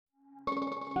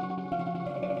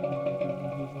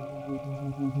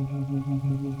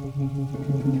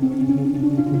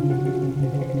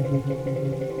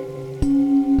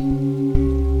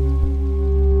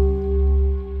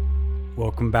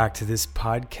back to this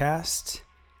podcast,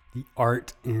 The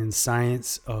Art and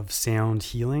Science of Sound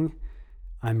Healing.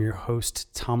 I'm your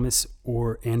host, Thomas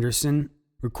Orr Anderson,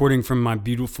 recording from my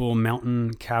beautiful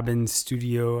mountain cabin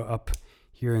studio up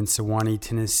here in Sewanee,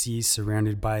 Tennessee,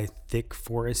 surrounded by thick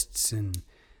forests and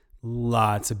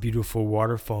lots of beautiful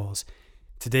waterfalls.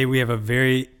 Today we have a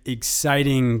very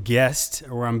exciting guest,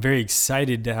 or I'm very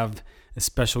excited to have a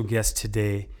special guest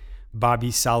today,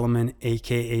 Bobby Solomon,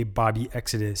 aka Bobby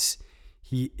Exodus.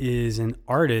 He is an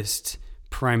artist,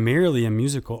 primarily a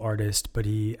musical artist, but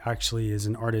he actually is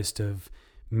an artist of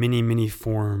many, many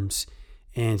forms.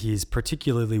 And he's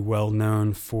particularly well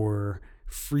known for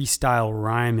freestyle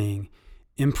rhyming,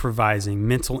 improvising,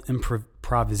 mental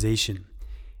improvisation.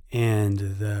 And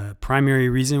the primary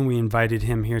reason we invited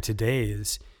him here today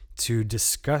is to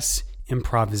discuss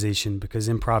improvisation, because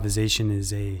improvisation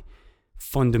is a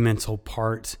fundamental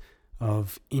part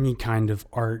of any kind of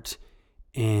art,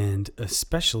 and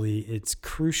especially it's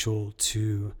crucial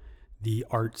to the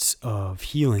arts of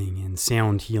healing and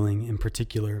sound healing in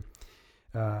particular,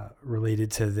 related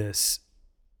to this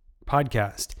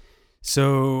podcast.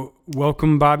 So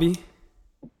welcome, Bobby.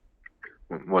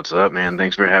 What's up, man?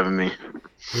 Thanks for having me.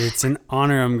 It's an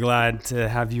honor. I'm glad to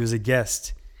have you as a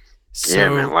guest. So, yeah,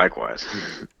 man, likewise.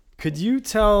 Could you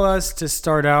tell us, to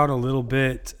start out a little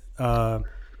bit,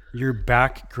 your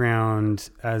background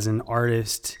as an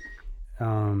artist,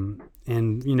 and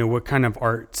what kind of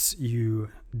arts you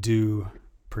do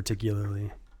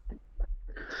particularly?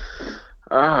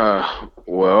 I've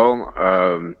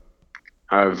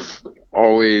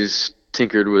always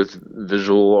tinkered with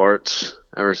visual arts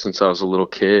ever since I was a little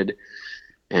kid,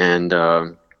 and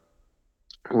I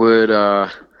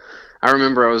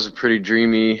remember I was pretty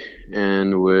dreamy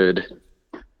and would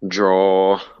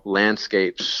draw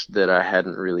landscapes that I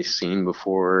hadn't really seen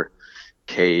before,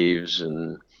 caves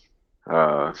and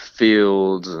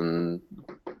fields and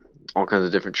all kinds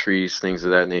of different trees, things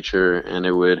of that nature. And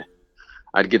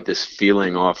I'd get this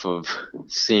feeling off of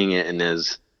seeing it, and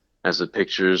as the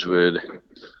pictures would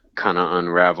kind of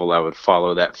unravel, I would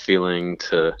follow that feeling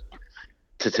to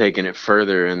taking it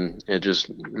further, and it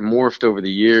just morphed over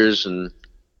the years and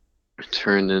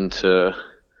turned into,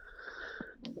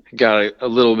 got a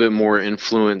little bit more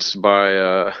influenced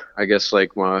by I guess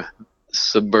like my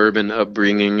suburban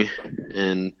upbringing,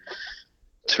 and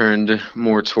turned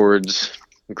more towards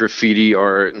graffiti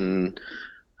art and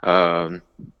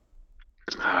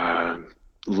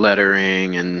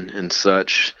lettering and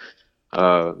such.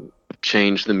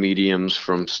 Changed the mediums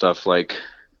from stuff like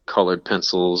colored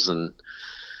pencils and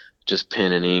just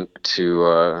pen and ink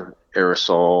to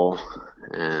aerosol,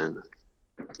 and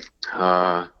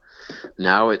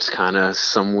now it's kind of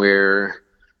somewhere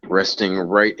resting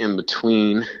right in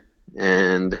between,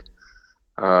 and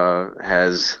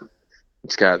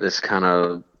it's got this kind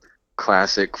of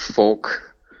classic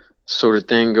folk sort of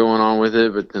thing going on with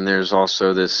it, but then there's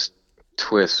also this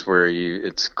twist where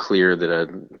it's clear that I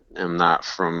am not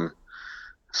from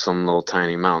some little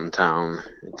tiny mountain town.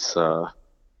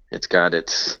 It's got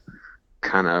its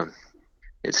kind of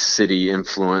its city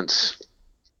influence,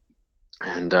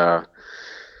 and and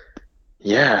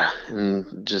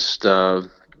just I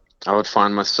would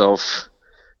find myself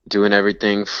doing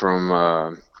everything from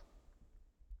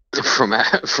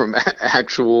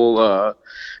actual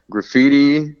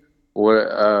graffiti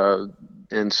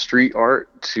and street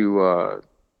art to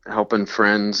helping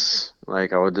friends.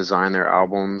 Like I would design their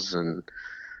albums and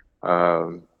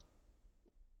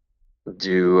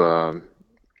do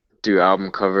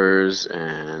album covers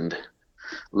and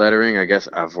lettering. I guess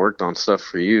I've worked on stuff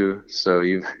for you, so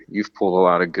you've pulled a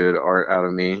lot of good art out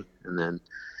of me. And then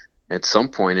at some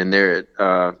point in there, it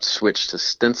switched to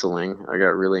stenciling. I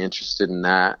got really interested in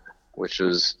that, which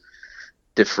was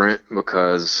different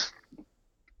because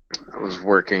I was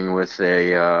working with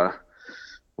a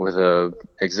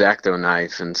X-Acto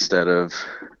knife instead of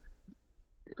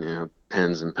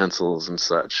pens and pencils and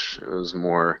such. It was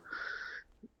more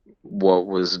what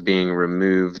was being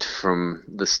removed from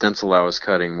the stencil I was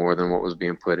cutting more than what was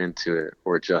being put into it,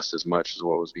 or just as much as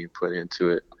what was being put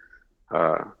into it.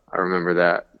 I remember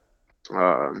that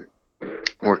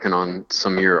working on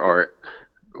some of your art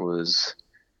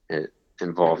it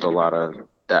involved a lot of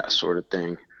that sort of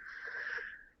thing.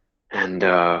 And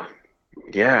the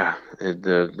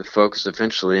focus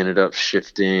eventually ended up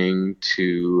shifting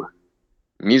to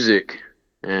music,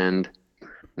 and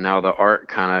now the art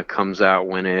kind of comes out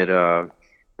when it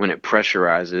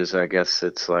pressurizes. I guess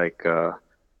it's like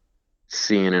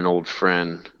seeing an old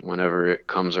friend whenever it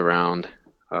comes around,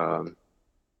 and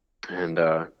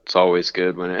it's always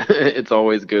good when it's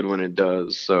always good when it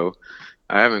does. So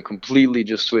I haven't completely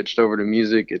just switched over to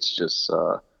music. It's just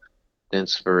the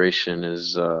inspiration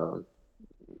is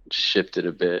shifted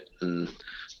a bit, and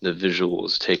the visual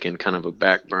is taken kind of a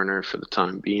back burner for the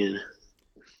time being.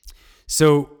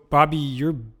 So, Bobby,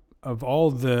 you're of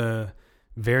all the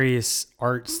various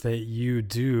arts that you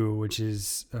do, which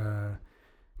is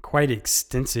quite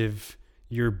extensive,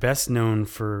 you're best known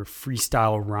for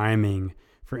freestyle rhyming,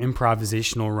 for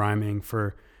improvisational rhyming,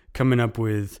 for coming up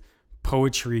with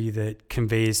poetry that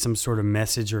conveys some sort of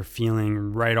message or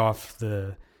feeling right off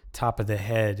the top of the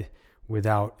head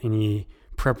without any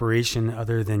preparation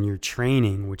other than your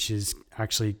training, which is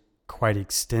actually quite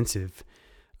extensive.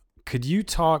 Could you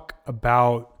talk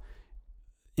about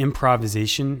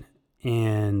improvisation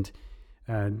and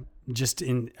just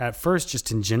in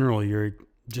general, your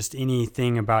just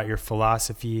anything about your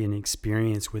philosophy and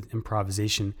experience with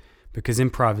improvisation, because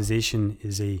improvisation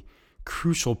is a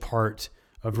crucial part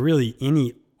of really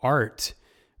any art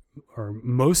or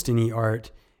most any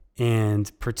art,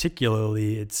 and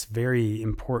particularly it's very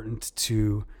important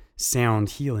to sound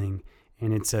healing,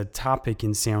 and it's a topic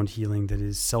in sound healing that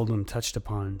is seldom touched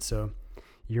upon. So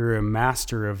you're a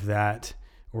master of that,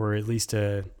 or at least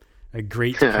a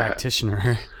great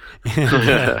practitioner.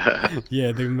 And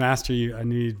yeah, the master, I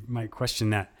knew you might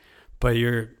question that, but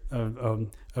you're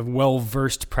a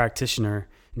well-versed practitioner,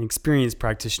 an experienced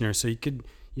practitioner. So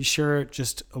you share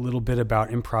just a little bit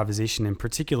about improvisation, and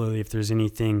particularly if there's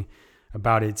anything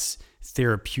about its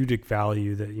therapeutic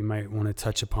value that you might want to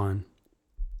touch upon.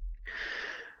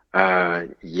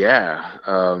 Yeah.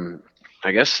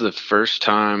 I guess the first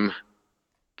time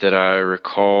that I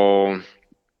recall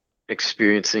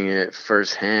experiencing it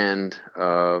firsthand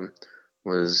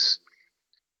was,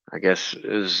 I guess it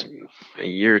was a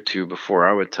year or two before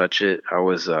I would touch it. I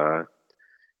was at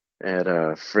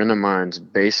a friend of mine's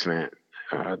basement.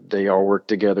 They all worked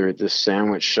together at this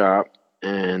sandwich shop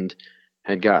and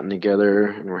had gotten together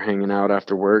and were hanging out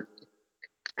after work.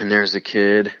 And there's a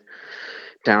kid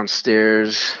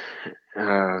downstairs.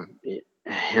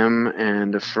 Him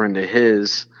and a friend of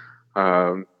his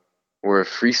were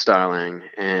freestyling,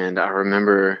 and I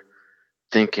remember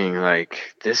thinking,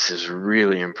 like, this is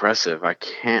really impressive. I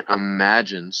can't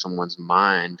imagine someone's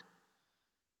mind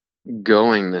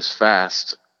going this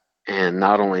fast, and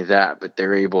not only that, but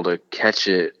they're able to catch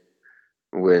it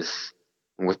with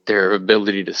their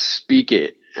ability to speak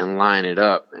it and line it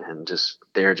up, and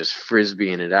they're just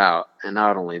frisbeeing it out. And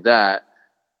not only that,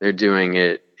 they're doing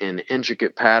it in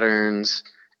intricate patterns,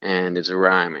 and it's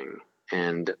rhyming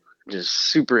and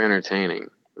just super entertaining.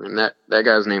 And that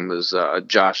guy's name was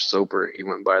Josh Soper. He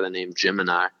went by the name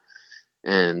Gemini,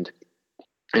 and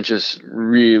it just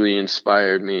really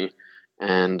inspired me.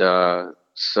 And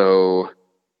so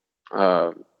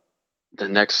the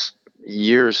next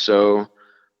year or so,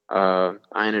 I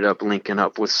ended up linking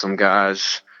up with some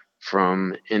guys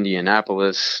from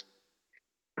Indianapolis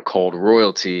called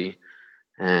Royalty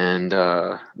and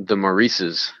the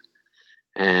Maurices,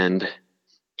 and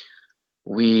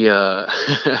we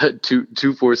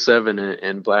 247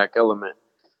 and Black Element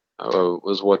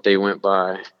was what they went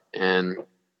by, and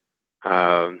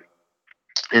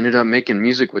ended up making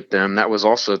music with them. That was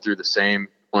also through the same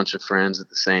bunch of friends at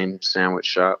the same sandwich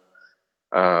shop,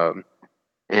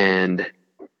 and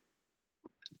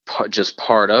just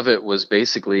part of it was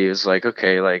basically, it was like,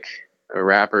 okay, like a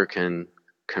rapper can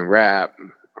rap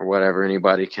or whatever,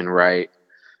 anybody can write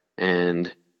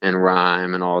and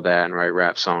rhyme and all that and write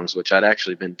rap songs, which I'd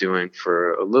actually been doing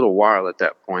for a little while at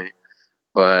that point.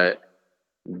 But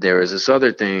there was this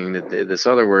other thing, this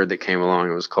other word that came along.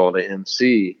 It was called an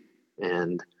MC,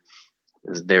 and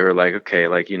they were like, okay,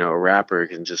 like, you know, a rapper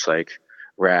can just like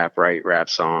write rap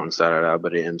songs, da da da,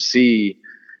 but an MC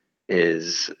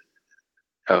is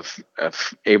of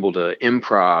able to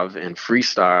improv and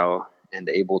freestyle and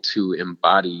able to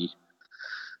embody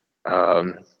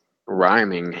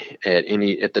rhyming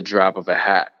at the drop of a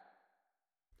hat.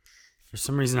 For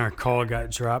some reason, our call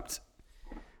got dropped.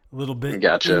 A little bit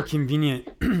Gotcha. Inconvenient.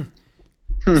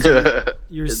 So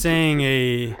you're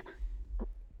saying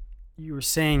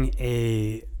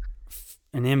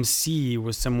an MC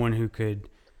was someone who could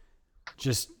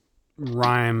just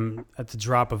rhyme at the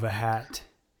drop of a hat.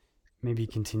 Maybe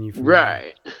continue from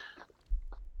right there.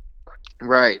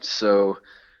 Right. So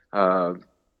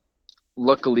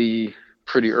luckily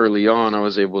pretty early on I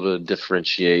was able to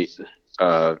differentiate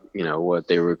what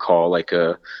they would call like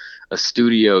a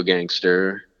studio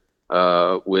gangster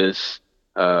with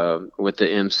the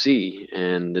MC,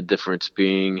 and the difference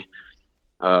being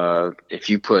if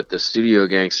you put the studio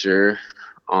gangster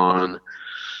on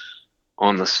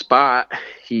the spot,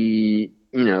 he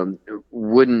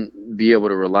wouldn't be able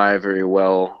to rely very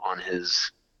well on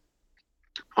his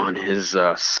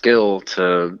skill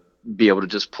to be able to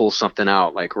just pull something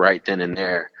out like right then and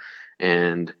there,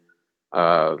 and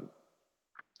uh,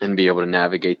 and be able to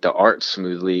navigate the art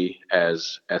smoothly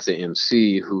as the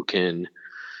MC who can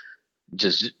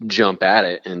just jump at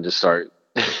it and just start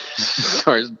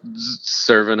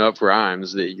serving up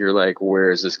rhymes that you're like,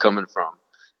 where is this coming from?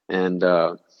 And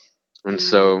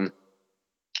so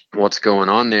what's going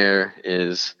on there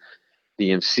is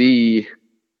the MC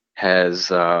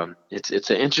has it's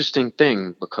an interesting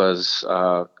thing because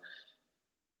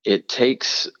it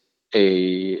takes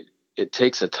a it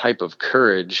takes a type of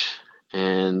courage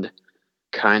and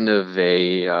kind of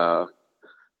a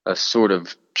sort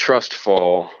of trust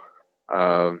fall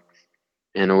uh,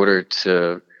 in order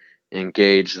to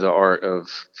engage the art of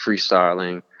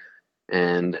freestyling,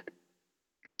 and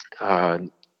uh,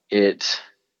 it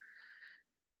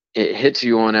it hits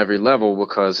you on every level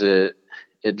because it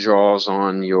draws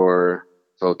on your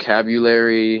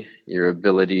vocabulary, your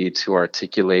ability to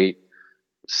articulate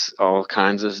all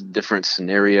kinds of different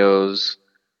scenarios,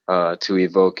 to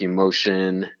evoke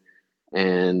emotion,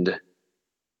 and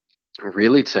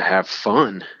really to have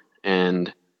fun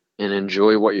and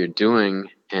enjoy what you're doing.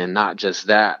 And not just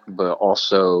that, but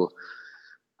also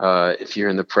if you're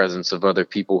in the presence of other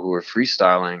people who are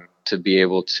freestyling, to be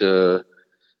able to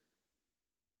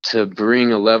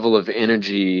bring a level of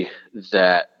energy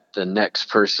that the next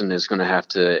person is going to have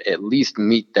to at least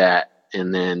meet that,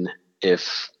 and then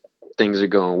if things are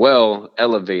going well,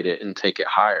 elevate it and take it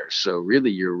higher. So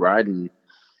really you're on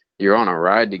a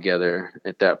ride together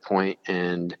at that point,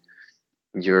 and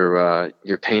you're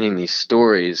painting these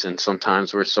stories, and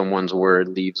sometimes where someone's word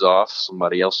leaves off,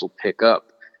 somebody else will pick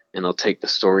up and they'll take the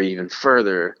story even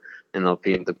further, and they'll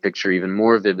paint the picture even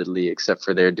more vividly, except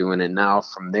for they're doing it now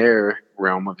from their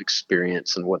realm of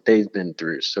experience and what they've been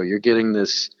through. So you're getting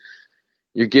this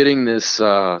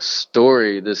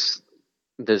story, this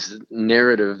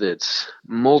narrative that's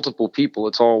multiple people.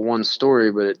 It's all one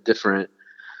story, but at different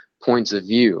points of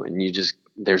view, and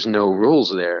there's no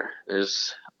rules there.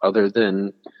 There's other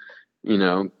than, you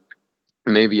know,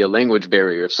 maybe a language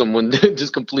barrier if someone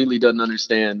just completely doesn't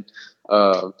understand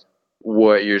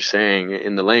what you're saying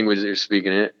in the language that you're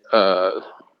speaking it,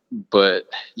 but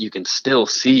you can still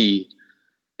see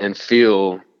and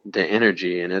feel the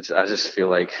energy. And I just feel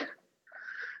like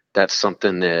that's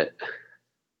something that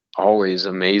always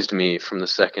amazed me from the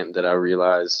second that I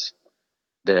realized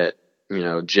that,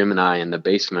 Gemini in the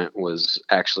basement was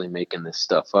actually making this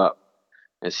stuff up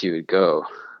as he would go.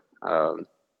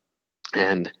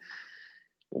 And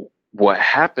what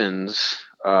happens,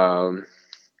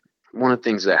 one of the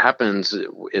things that happens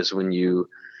is when you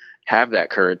have that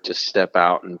courage to step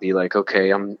out and be like,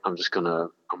 okay, I'm gonna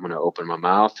open my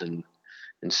mouth and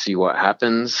see what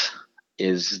happens,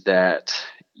 is that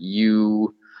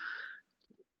you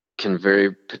can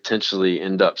very potentially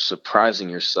end up surprising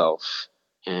yourself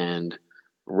and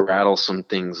rattle some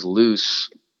things loose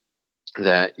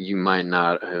that you might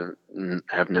not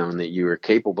have known that you were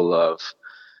capable of.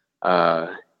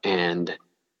 And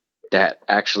that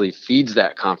actually feeds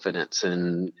that confidence,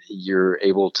 and you're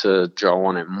able to draw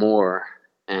on it more.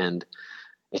 And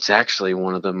it's actually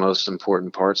one of the most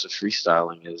important parts of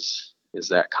freestyling is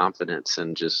that confidence,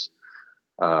 and just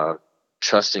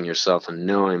trusting yourself and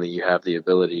knowing that you have the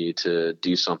ability to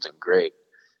do something great.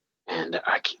 And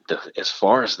as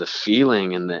far as the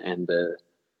feeling and the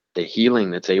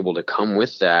healing that's able to come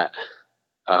with that,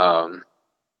 I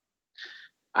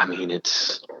mean,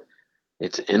 it's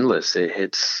endless. It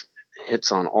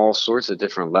hits on all sorts of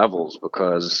different levels,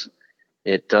 because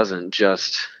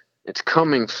it's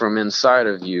coming from inside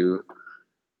of you,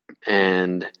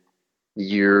 and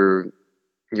you're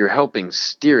helping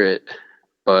steer it,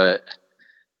 but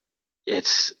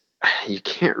you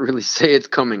can't really say it's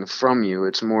coming from you.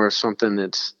 It's more something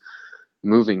that's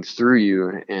moving through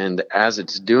you, and as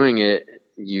it's doing it,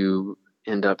 you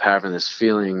end up having this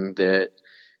feeling that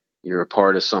you're a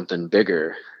part of something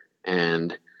bigger.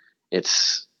 And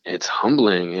it's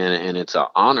humbling, and it's an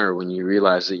honor when you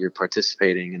realize that you're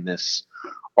participating in this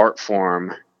art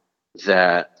form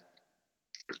that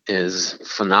is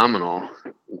phenomenal,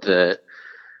 that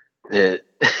that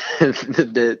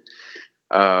that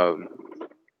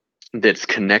that's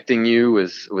connecting you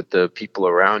with the people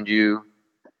around you,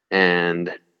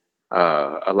 and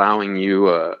allowing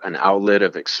you an outlet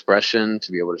of expression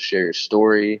to be able to share your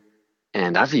story.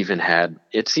 And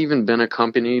it's even been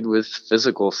accompanied with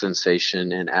physical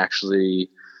sensation, and actually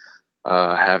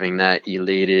having that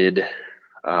elated,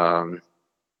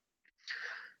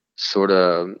 sort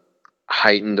of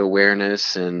heightened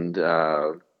awareness, and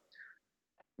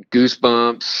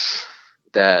goosebumps,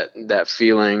 that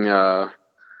feeling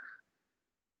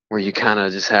where you kind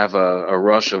of just have a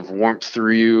rush of warmth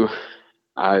through you.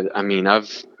 I mean,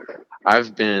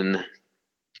 I've been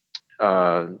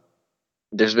uh,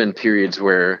 there's been periods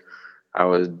where I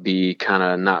would be kind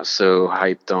of not so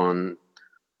hyped on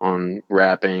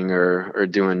rapping or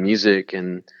doing music,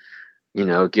 and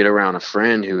get around a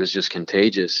friend who is just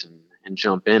contagious and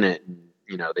jump in it, and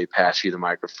they pass you the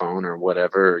microphone or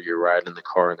whatever, or you're riding in the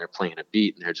car and they're playing a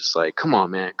beat and they're just like, come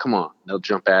on man, come on. They'll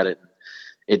jump at it.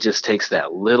 It just takes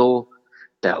that little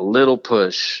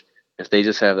push. If they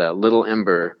just have that little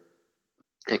ember,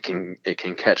 it can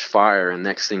catch fire, and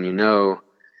next thing you know,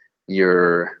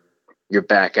 you're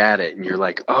back at it, and you're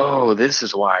like, oh, this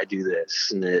is why I do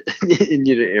this, and it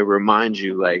it reminds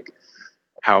you like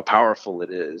how powerful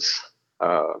it is.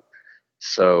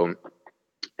 So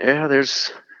yeah,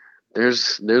 there's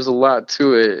a lot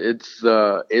to it.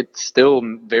 It's still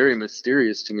very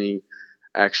mysterious to me,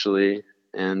 actually,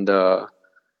 and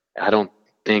I don't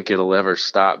think it'll ever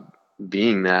stop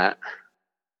being that.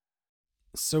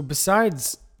 So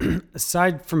besides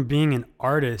aside from being an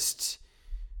artist,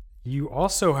 you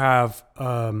also have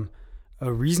a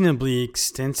reasonably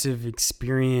extensive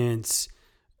experience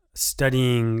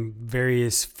studying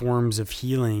various forms of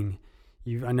healing.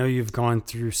 I know you've gone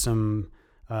through some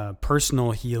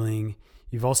personal healing.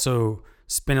 You've also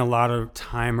spent a lot of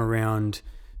time around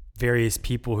various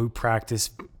people who practice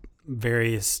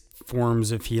various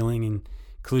forms of healing,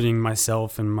 including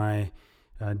myself and my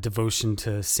devotion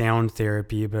to sound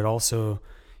therapy, but also,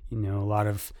 a lot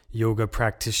of yoga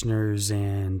practitioners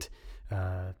and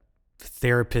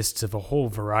therapists of a whole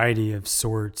variety of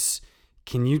sorts.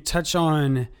 Can you touch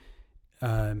on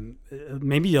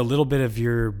maybe a little bit of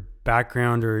your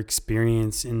background or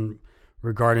experience in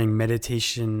regarding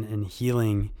meditation and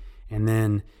healing, and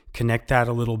then connect that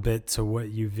a little bit to what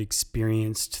you've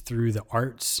experienced through the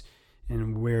arts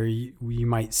and where you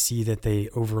might see that they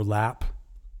overlap?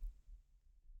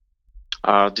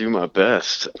 I'll do my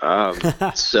best.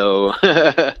 So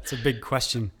It's a big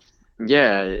question.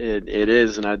 yeah, it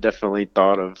is, and I definitely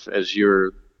thought of, as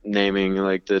you're naming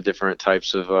like the different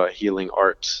types of healing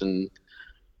arts and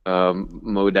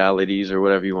modalities or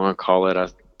whatever you want to call it. I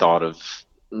thought of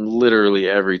literally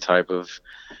every type of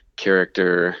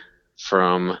character,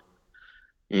 from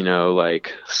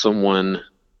like someone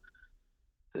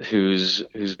who's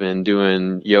been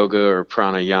doing yoga or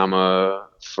pranayama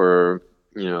for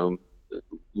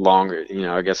longer.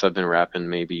 I guess I've been rapping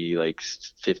maybe like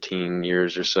 15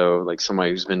 years or so, like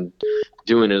somebody who's been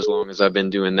doing it as long as I've been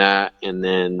doing that, and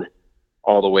then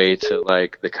all the way to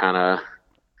like the kind of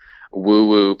woo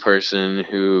woo person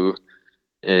who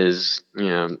is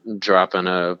dropping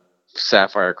a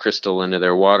sapphire crystal into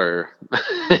their water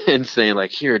and saying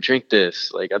like, here, drink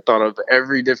this. Like, I thought of uh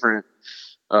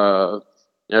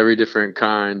every different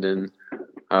kind. And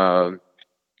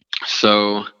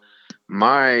so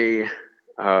my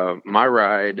my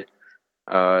ride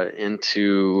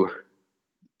into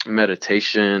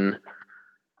meditation,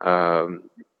 um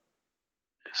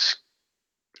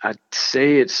I'd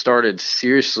say it started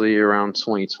seriously around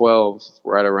 2012,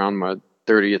 right around my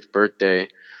 30th birthday.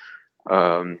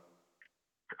 Um,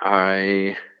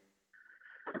 I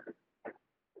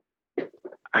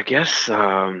I guess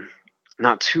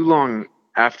not too long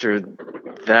after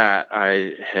that,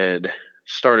 I had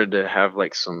started to have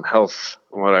like some health,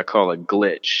 what I call a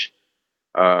glitch.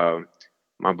 Uh,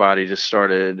 my body just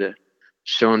started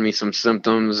showing me some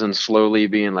symptoms and slowly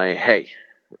being like, hey,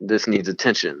 this needs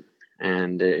attention.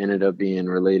 And it ended up being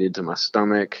related to my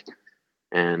stomach.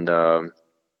 And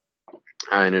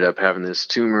I ended up having this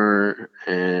tumor,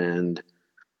 and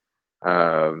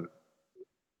um,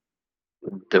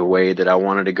 the way that I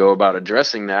wanted to go about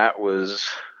addressing that was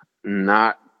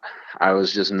not, I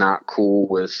was just not cool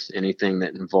with anything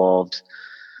that involved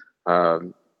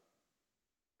um,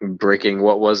 breaking,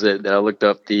 what was it that I looked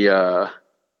up, the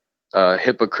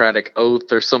Hippocratic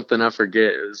Oath or something, I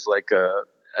forget. It was like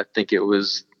I think it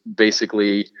was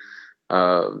basically,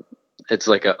 uh, it's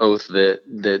like an oath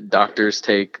that doctors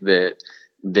take, that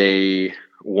they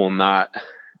will not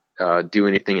do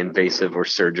anything invasive or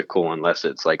surgical unless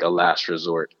it's like a last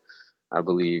resort, I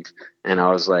believe. And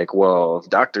I was like, well, if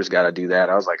doctors got to do that,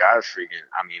 I was like, I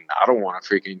mean, I don't want to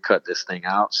freaking cut this thing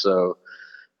out. So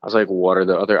I was like, what are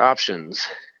the other options?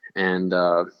 And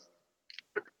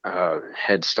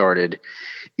had started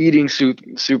eating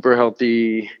super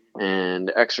healthy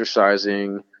and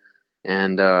exercising.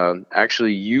 And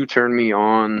actually, you turned me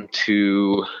on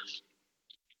to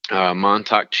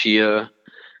Montauk Chia,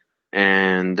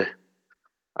 and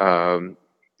um,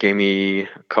 gave me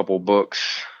a couple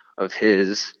books of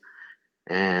his,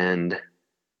 and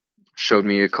showed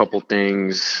me a couple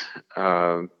things,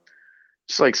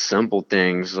 just like simple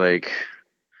things like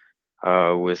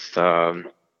uh, with um,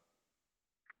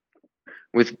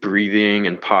 with breathing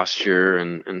and posture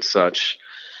and such.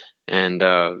 And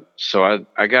so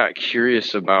I got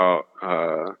curious about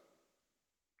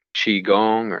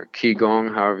qigong or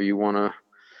qigong, however you want to,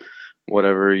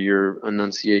 whatever your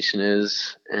enunciation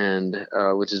is, and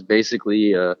which is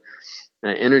basically an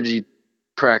energy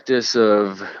practice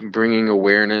of bringing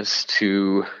awareness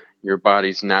to your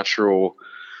body's natural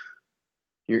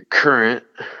your current.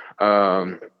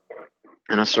 Um,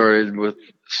 and I started with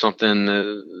something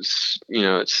that,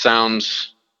 it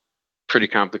sounds pretty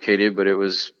complicated, but it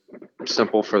was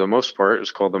simple for the most part. It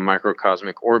was called the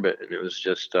microcosmic orbit, and it was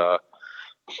just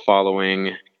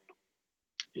following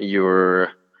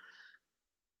your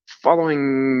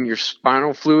following your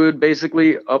spinal fluid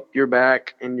basically up your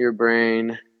back into your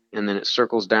brain, and then it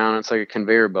circles down. It's like a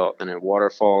conveyor belt, and it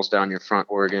waterfalls down your front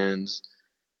organs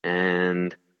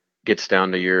and gets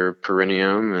down to your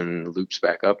perineum and loops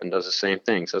back up and does the same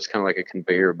thing. So it's kind of like a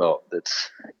conveyor belt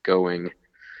that's going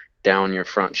down your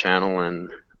front channel and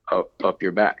up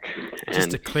your back. Just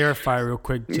to And clarify real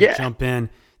quick, just yeah, jump in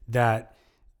that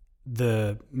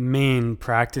the main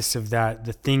practice of that,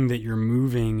 the thing that you're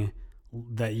moving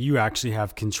that you actually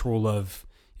have control of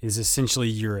is essentially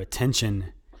your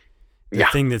attention, the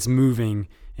yeah, thing that's moving,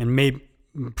 and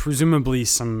presumably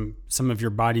some of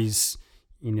your body's,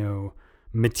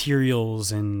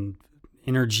 materials and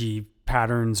energy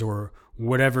patterns or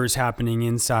whatever is happening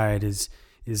inside is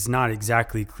not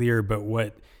exactly clear, but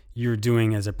what you're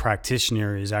doing as a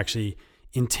practitioner is actually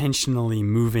intentionally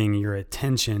moving your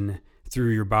attention through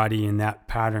your body in that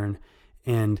pattern.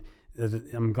 And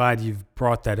I'm glad you've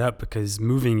brought that up, because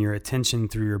moving your attention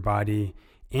through your body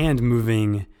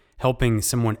and helping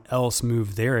someone else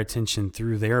move their attention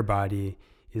through their body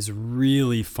is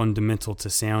really fundamental to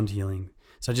sound healing.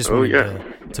 So I just oh wanted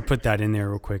yeah, to put that in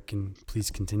there real quick, and please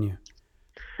continue.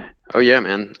 oh yeah,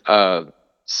 man.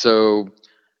 So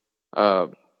uh,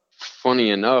 funny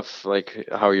enough, like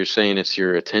how you're saying, it's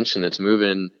your attention that's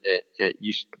moving.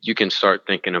 You can start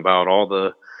thinking about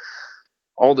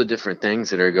all the different things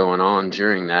that are going on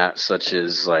during that, such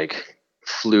as like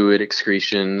fluid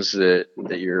excretions that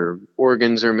your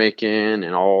organs are making,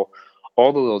 and all the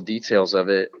little details of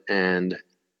it. And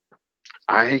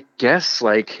I guess,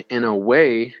 like, in a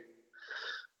way,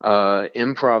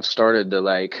 improv started to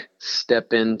like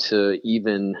step into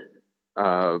even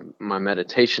my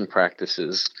meditation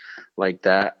practices like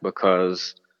that,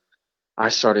 because I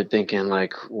started thinking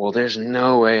like, well, there's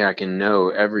no way I can know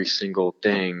every single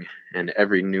thing and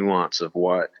every nuance of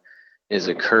what is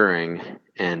occurring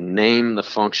and name the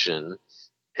function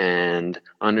and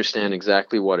understand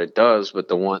exactly what it does. But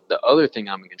the other thing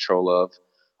I'm in control of,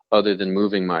 other than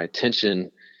moving my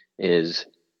attention, is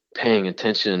paying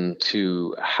attention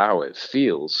to how it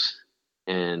feels,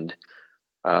 and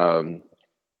um,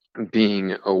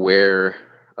 being aware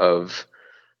of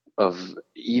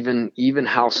even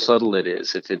how subtle it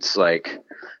is. If it's like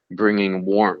bringing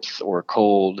warmth or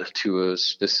cold to a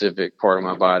specific part of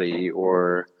my body,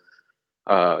 or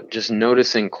just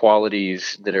noticing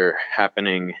qualities that are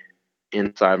happening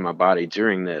inside my body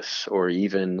during this, or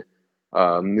even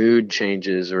mood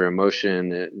changes or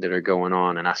emotion that are going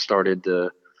on. And I started to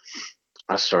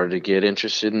get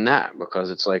interested in that,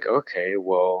 because it's like, okay,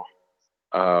 well,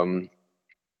 um,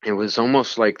 it was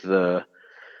almost like the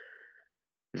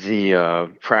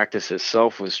practice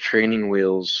itself was training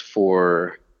wheels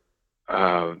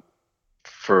uh,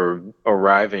 for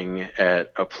arriving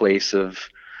at a place of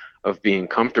being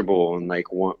comfortable. And like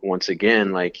once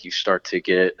again, like, you start to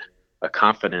get a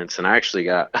confidence. And I actually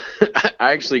got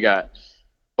I actually got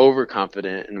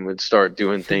overconfident and would start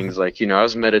doing things like, I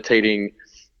was meditating.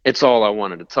 It's all I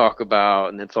wanted to talk about,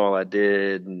 and it's all I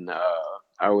did. And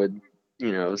I would,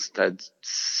 I'd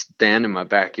stand in my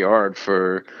backyard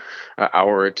for an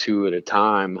hour or two at a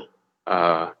time,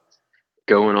 uh,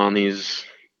 going on these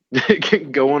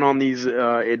going on these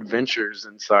adventures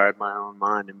inside my own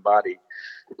mind and body.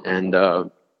 And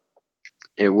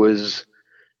it was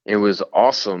it was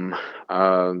awesome.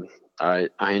 I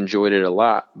enjoyed it a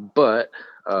lot, but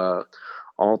uh,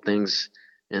 all things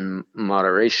in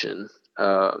moderation.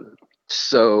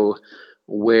 So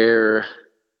where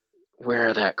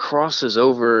where that crosses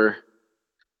over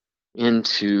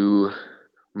into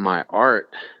my art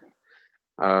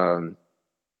um,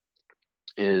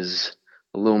 is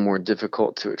a little more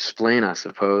difficult to explain, I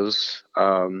suppose.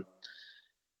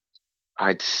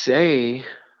 I'd say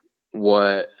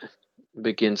what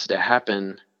begins to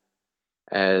happen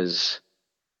as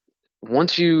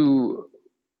once you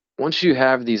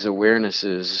have these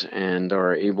awarenesses and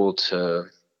are able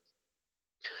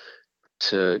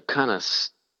to kind of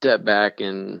step back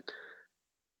and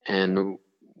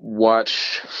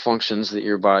watch functions that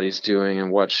your body's doing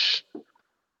and watch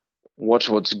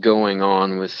what's going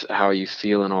on with how you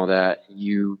feel and all that,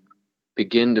 you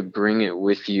begin to bring it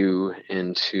with you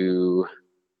into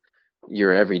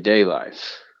your everyday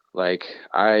life. Like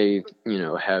I,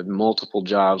 had multiple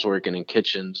jobs working in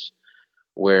kitchens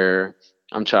where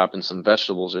I'm chopping some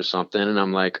vegetables or something and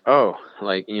I'm like, oh,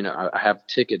 like, I have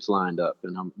tickets lined up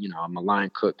and I'm a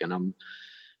line cook and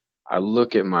I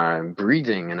look at my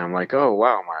breathing and I'm like, oh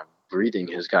wow, my breathing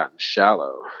has gotten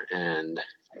shallow and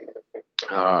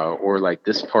or like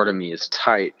this part of me is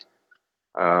tight.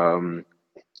 Um,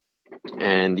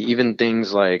 and even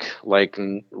things like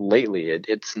lately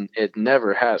it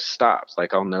never has stopped.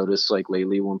 Like I'll notice like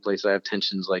lately one place I have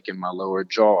tensions like in my lower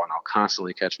jaw and I'll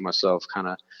constantly catch myself kind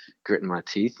of gritting my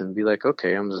teeth and be like,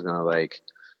 okay, I'm just gonna like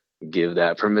give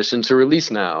that permission to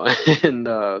release now.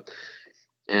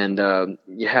 And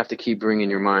you have to keep bringing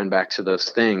your mind back to those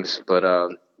things.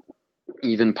 But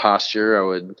even posture, I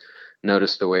would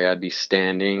notice the way I'd be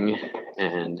standing.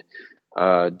 And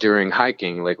during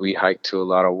hiking, like we hiked to a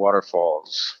lot of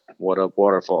waterfalls. What up,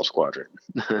 waterfall squadron?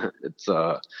 It's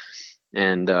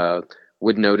and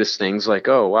would notice things like,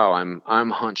 oh wow,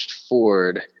 I'm hunched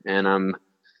forward and I'm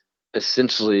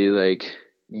essentially like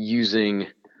using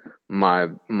my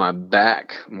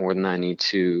back more than I need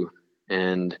to,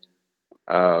 and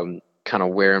kind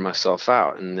of wearing myself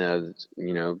out, and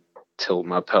tilt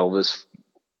my pelvis,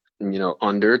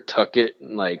 under, tuck it,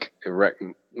 and like erect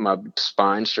my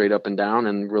spine straight up and down,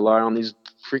 and rely on these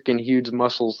freaking huge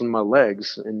muscles in my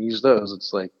legs and use those.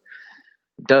 It's like,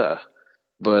 duh.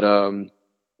 But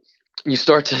you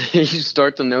start to you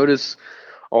start to notice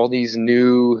all these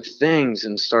new things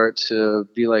and start to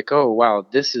be like, oh wow,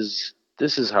 this is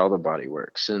how the body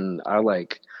works, and I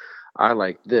like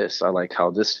this. I like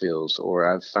how this feels,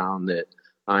 or I've found that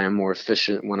I am more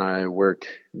efficient when I work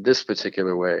this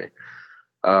particular way.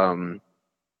 Um,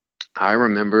 I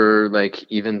remember like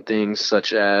even things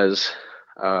such as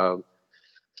uh,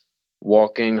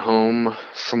 walking home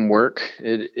from work.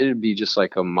 It'd be just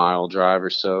like a mile drive or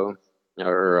so,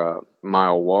 or a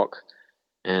mile walk,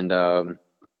 and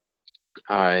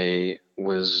I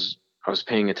was I was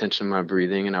paying attention to my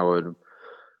breathing, and I would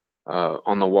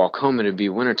on the walk home, it'd be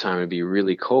wintertime, it'd be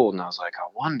really cold. And I was like, I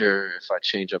wonder if I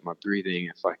change up my breathing,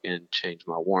 if I can change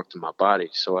my warmth in my body.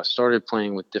 So I started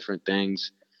playing with different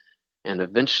things. And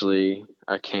eventually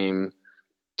I came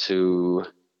to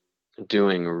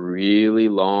doing really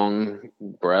long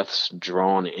breaths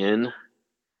drawn in.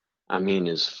 I mean,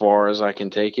 as far as I can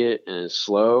take it and as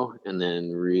slow, and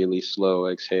then really slow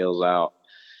exhales out.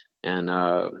 And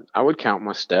I would count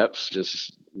my steps,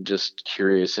 just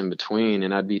curious in between,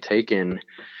 and I'd be taking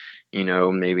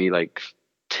maybe like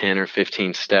 10 or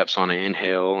 15 steps on an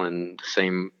inhale and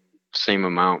same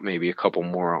amount, maybe a couple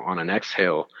more on an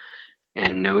exhale,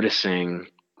 and noticing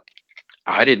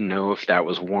I didn't know if that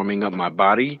was warming up my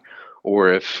body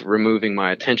or if removing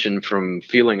my attention from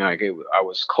feeling like I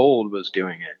was cold was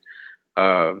doing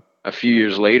it. A few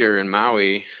years later in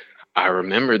Maui, I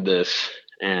remembered this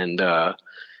and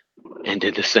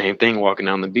did the same thing walking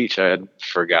down the beach. I had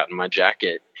forgotten my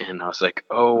jacket and I was like,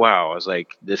 oh wow. I was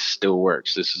like, this still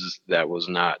works. That was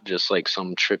not just like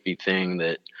some trippy thing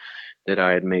that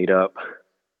I had made up.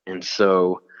 And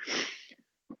so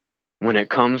when it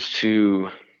comes to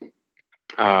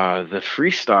the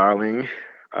freestyling,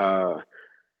 uh,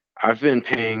 I've been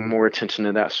paying more attention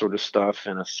to that sort of stuff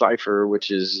in a cipher,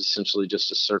 which is essentially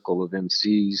just a circle of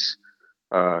MCs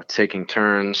taking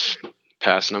turns,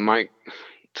 passing a mic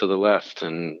to the left,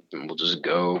 and we'll just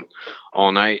go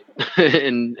all night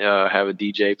and have a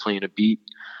DJ playing a beat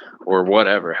or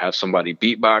whatever, have somebody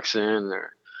beatboxing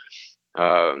or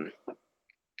um,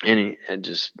 any and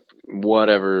just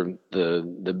whatever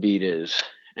the beat is.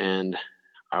 And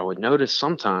I would notice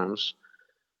sometimes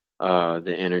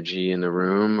the energy in the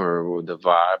room or the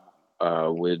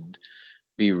vibe would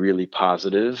be really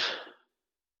positive.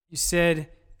 You said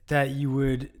that you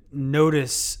would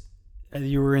notice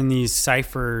you were in these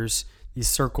ciphers, these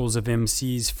circles of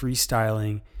MCs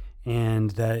freestyling,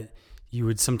 and that you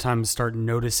would sometimes start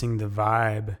noticing the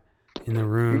vibe in the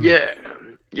room. Yeah,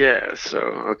 yeah. So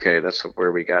okay, that's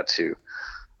where we got to.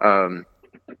 Um,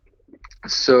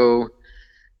 so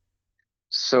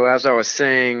so as I was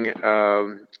saying,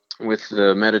 with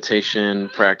the meditation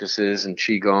practices and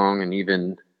qigong, and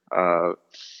even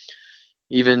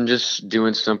just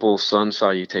doing simple sun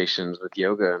salutations with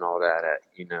yoga and all that,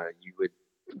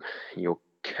 you'll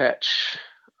catch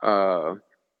uh,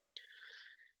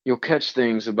 you'll catch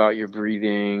things about your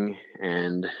breathing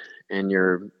in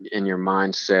your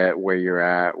mindset, where you're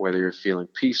at, whether you're feeling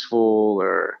peaceful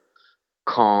or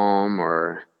calm,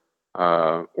 or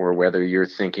whether you're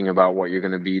thinking about what you're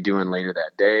going to be doing later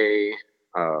that day.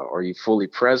 Are you fully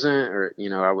present? Or,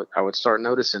 I would start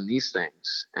noticing these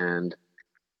things. And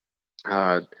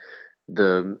uh,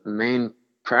 the main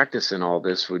practice in all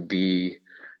this would be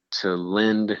to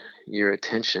lend your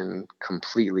attention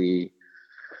completely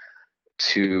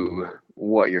to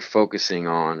what you're focusing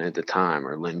on at the time,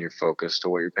 or lend your focus to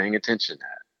what you're paying attention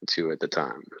to at the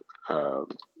time. Uh,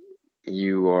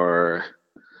 you are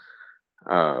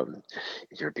um,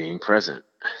 you're being present.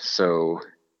 So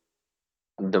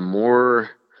the more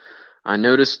I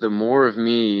noticed, the more of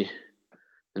me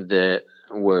that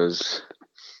was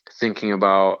thinking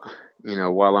about,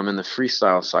 while I'm in the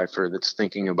freestyle cipher, that's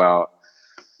thinking about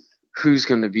who's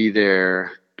going to be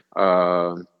there.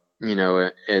 Uh,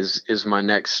 is my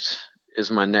next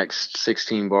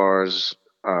 16 bars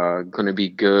going to be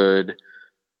good?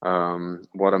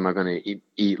 What am I going to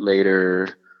eat later?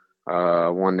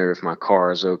 Wonder if my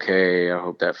car is okay. I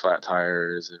hope that flat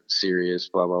tire isn't serious.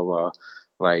 Blah blah blah.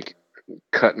 Like,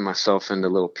 cutting myself into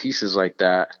little pieces like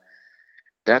that.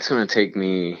 That's going to take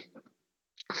me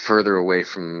further away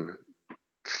from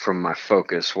my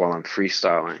focus while I'm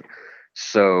freestyling.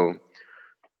 So,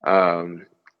 um,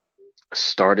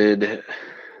 started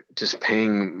just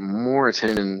paying more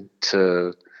attention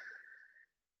to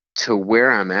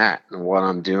where I'm at and what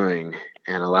I'm doing,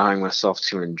 and allowing myself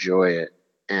to enjoy it.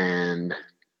 And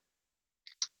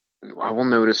I will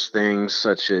notice things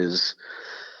such as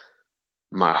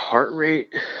my heart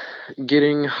rate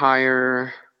getting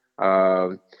higher, uh,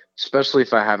 especially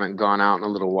if I haven't gone out in a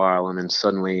little while, and then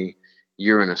suddenly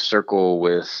you're in a circle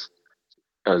with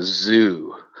a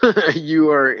zoo. You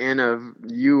are in a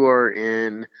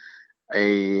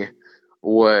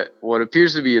what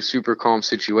appears to be a super calm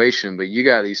situation, but you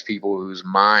got these people whose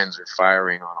minds are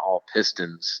firing on all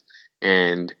pistons.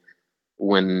 And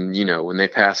when they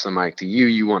pass the mic to you,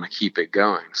 you want to keep it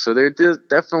going. So there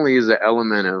definitely is an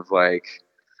element of like,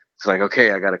 it's like,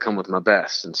 okay, I got to come with my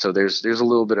best. And so there's a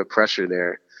little bit of pressure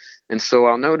there. And so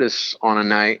I'll notice on a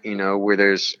night, where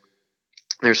there's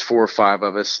 4 or 5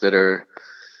 of us that are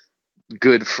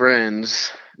good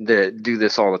friends that do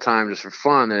this all the time just for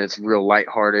fun, and it's real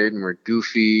lighthearted, and we're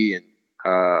goofy,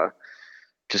 and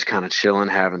just kind of chilling,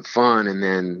 having fun. And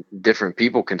then different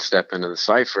people can step into the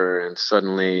cipher, and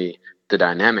suddenly the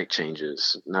dynamic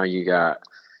changes. Now you got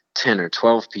 10 or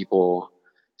 12 people,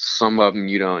 some of them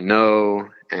you don't know,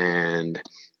 and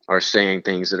are saying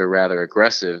things that are rather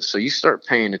aggressive. So you start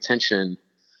paying attention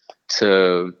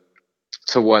to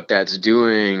what that's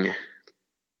doing.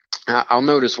 I'll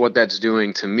notice what that's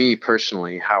doing to me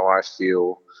personally, how I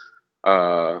feel,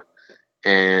 uh,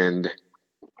 and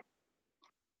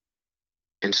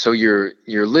so you're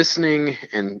listening,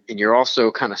 and you're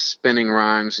also kind of spinning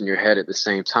rhymes in your head at the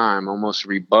same time, almost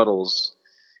rebuttals.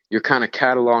 You're kind of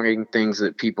cataloging things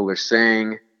that people are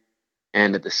saying,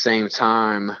 and at the same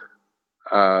time,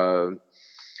 uh,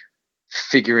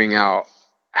 figuring out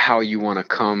how you want to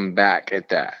come back at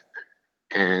that.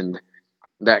 And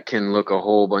that can look a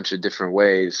whole bunch of different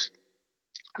ways.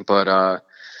 But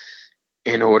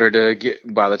in order to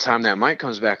get, by the time that mic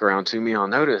comes back around to me, I'll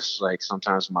notice, like,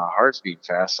 sometimes my heart's beating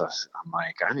fast. I'm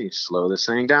like, I need to slow this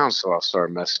thing down. So I'll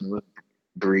start messing with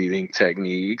breathing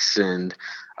techniques, and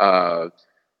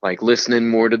like listening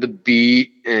more to the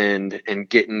beat, and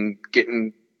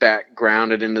getting back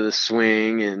grounded into the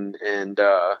swing, and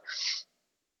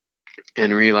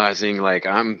realizing, like,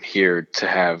 I'm here to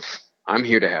have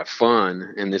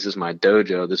fun, and this is my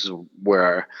dojo. This is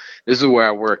where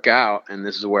I work out, and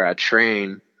this is where I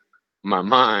train my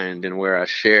mind, and where I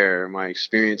share my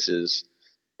experiences,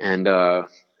 and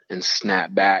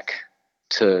snap back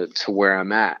to where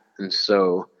I'm at. And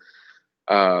so,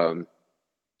 um,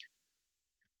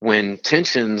 when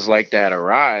tensions like that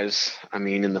arise, I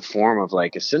mean, in the form of,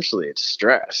 like, essentially it's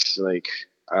stress. Like,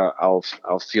 I'll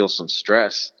feel some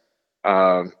stress.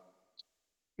 Um,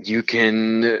 you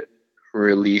can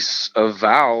release a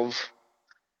valve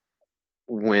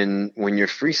when you're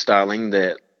freestyling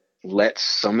that lets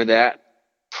some of that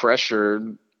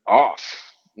pressure off,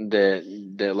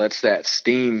 that lets that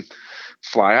steam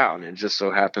fly out. And it just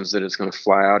so happens that it's going to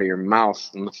fly out of your mouth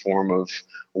in the form of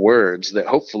words that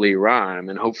hopefully rhyme,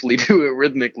 and hopefully do it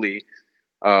rhythmically.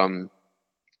 And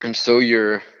so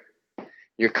you're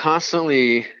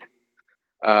constantly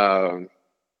uh,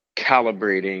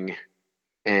 calibrating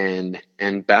and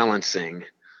balancing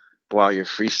while you're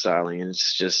freestyling. And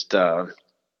it's just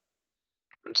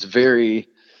it's very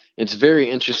it's very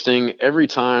interesting. Every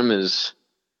time is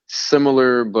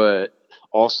similar, but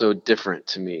also different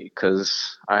to me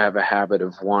because I have a habit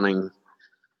of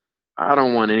I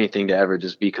don't want anything to ever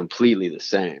just be completely the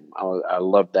same. I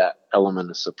love that element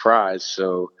of surprise.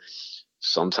 So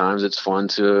sometimes it's fun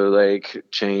to like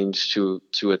change to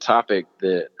a topic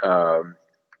that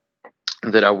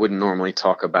I wouldn't normally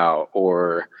talk about,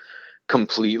 or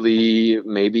completely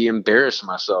maybe embarrass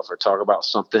myself, or talk about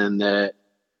something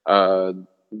uh,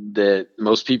 that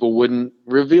most people wouldn't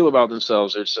reveal about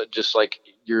themselves. It's just like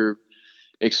you're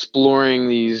exploring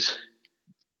these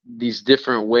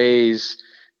different ways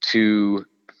to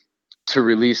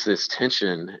release this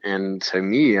tension. And to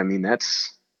me, I mean, that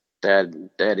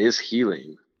that is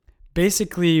healing.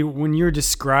 Basically, when you're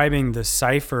describing the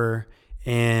cipher,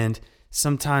 and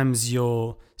sometimes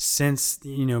you'll sense,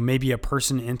 maybe a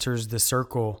person enters the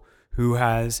circle who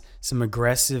has some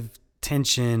aggressive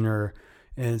tension, or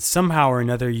somehow or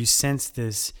another you sense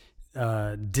this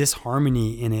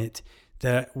disharmony in it.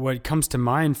 That what comes to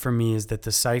mind for me is that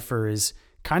the cipher is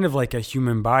kind of like a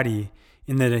human body,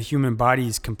 in that a human body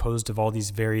is composed of all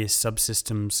these various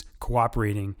subsystems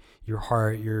cooperating: your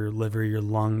heart, your liver, your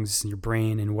lungs, your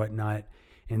brain, and whatnot.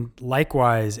 And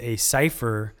likewise, a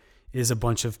cipher is a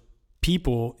bunch of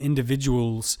people,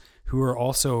 individuals, who are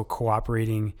also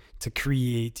cooperating to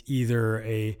create either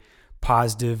a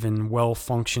positive and well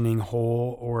functioning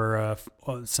whole, or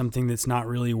something that's not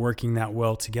really working that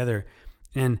well together.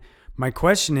 And my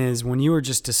question is, when you were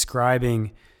just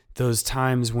describing those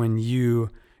times when you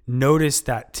notice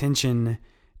that tension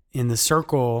in the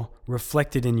circle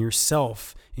reflected in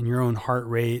yourself, in your own heart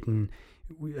rate and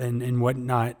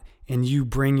whatnot, and you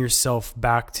bring yourself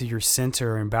back to your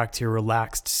center and back to your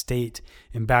relaxed state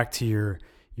and back to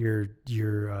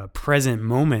your present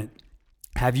moment,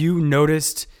 have you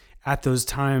noticed at those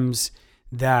times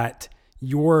that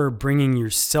you're bringing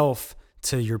yourself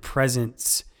to your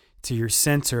presence, to your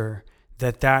center,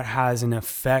 that has an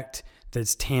effect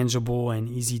that's tangible and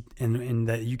easy, and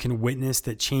that you can witness,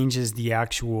 that changes the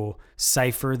actual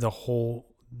cipher, the whole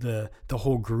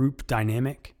group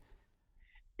dynamic?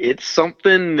 It's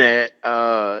something that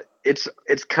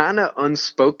it's kind of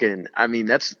unspoken. I mean,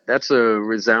 that's a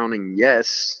resounding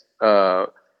yes,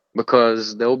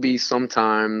 because there'll be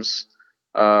sometimes,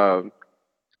 uh,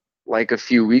 like a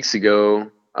few weeks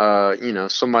ago,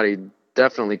 somebody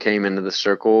definitely came into the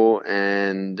circle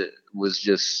and was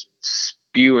just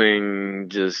spewing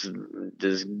just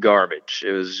garbage.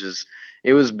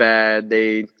 It was bad.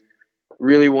 They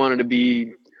really wanted to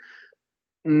be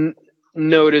n-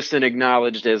 noticed and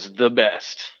acknowledged as the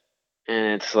best,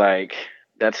 and it's like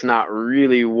that's not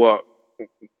really what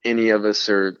any of us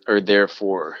are there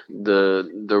for.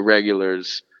 The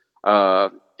regulars,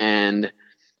 and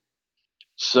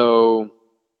so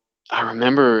I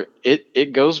remember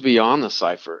it goes beyond the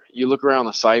cipher. You look around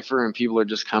the cipher and people are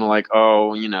just kind of like,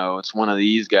 oh, it's one of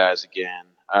these guys again.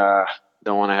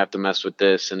 Don't want to have to mess with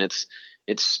this, and it's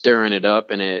stirring it up,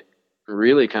 and it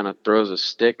really kind of throws a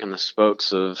stick in the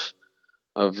spokes of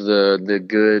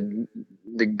the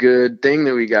good thing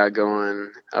that we got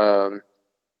going.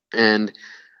 And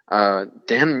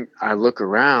then I look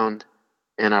around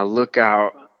and I look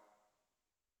out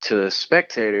to the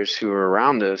spectators who are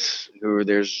around us, who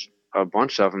there's a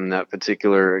bunch of them that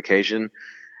particular occasion,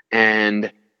 and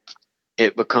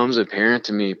it becomes apparent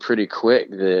to me pretty quick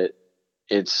that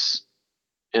it's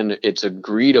it's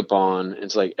agreed upon.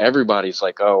 It's like everybody's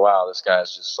like, oh wow, this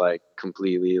guy's just like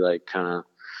completely like kind of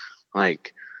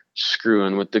like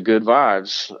screwing with the good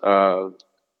vibes.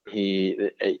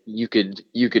 You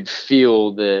could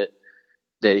feel that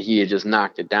he had just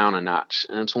knocked it down a notch,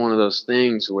 and it's one of those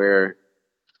things where,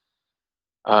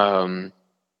 um,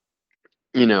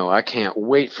 I can't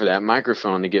wait for that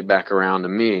microphone to get back around to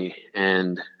me,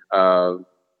 and uh,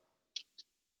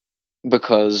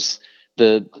 because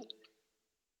the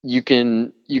you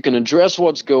can address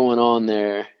what's going on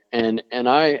there, and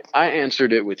I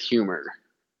answered it with humor.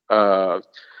 Uh,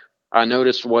 I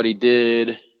noticed what he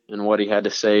did and what he had to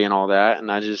say and all that,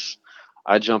 and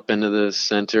I jump into the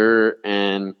center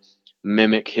and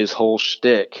mimic his whole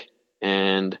shtick,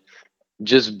 and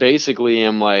just basically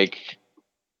am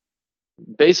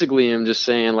just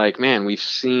saying like, man, we've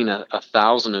seen a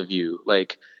thousand of you.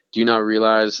 Like, do you not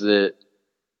realize that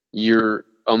you're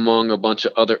among a bunch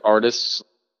of other artists?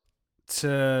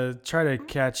 To try to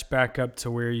catch back up to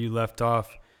where you left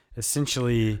off,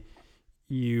 essentially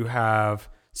you have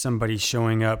somebody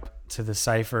showing up to the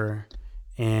cipher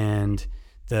and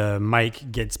the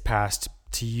mic gets passed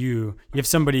to you. You have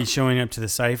somebody showing up to the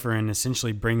cipher and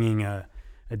essentially bringing a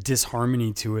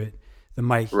disharmony to it. The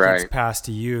mic gets Right. passed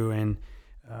to you, and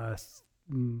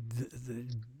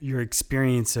your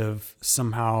experience of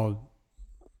somehow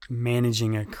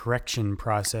managing a correction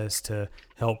process to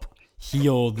help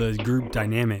heal the group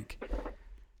dynamic.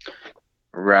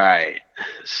 Right.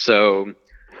 So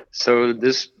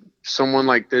this someone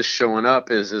like this showing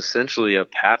up is essentially a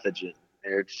pathogen.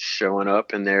 They're just showing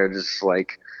up and they're just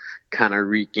like kind of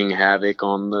wreaking havoc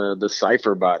on the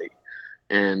cipher body,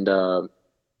 and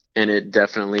it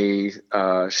definitely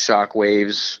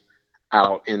shockwaves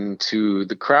out into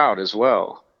the crowd as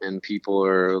well. And people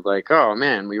are like, "Oh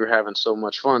man, we were having so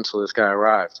much fun till this guy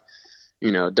arrived."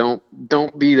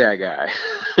 Don't be that guy.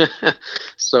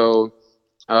 So,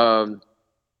 um,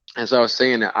 as I was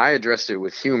saying, I addressed it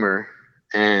with humor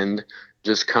and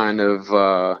just kind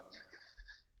of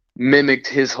mimicked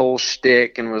his whole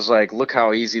shtick and was like, "Look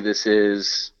how easy this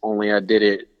is." Only I did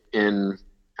it in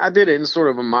sort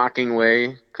of a mocking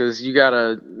way, because you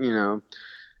gotta,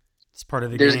 It's part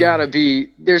of the there's gotta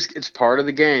game. be it's part of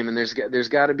the game, and there's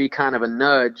got to be kind of a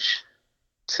nudge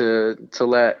to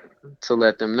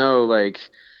let them know, like,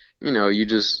 you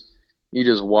just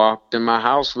walked in my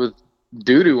house with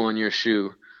doo doo on your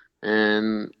shoe,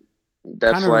 and Kind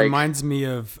that's of like, reminds me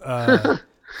of a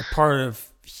part of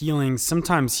healing.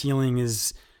 Sometimes healing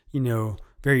is,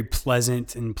 very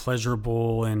pleasant and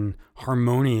pleasurable and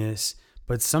harmonious,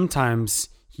 but sometimes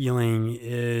healing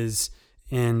is,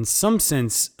 in some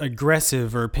sense,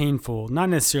 aggressive or painful. Not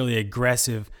necessarily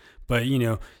aggressive, but,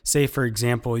 say for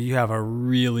example, you have a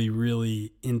really,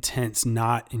 really intense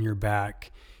knot in your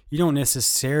back. You don't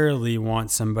necessarily want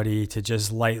somebody to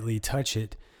just lightly touch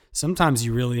it. Sometimes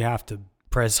you really have to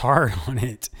press hard on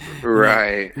it. And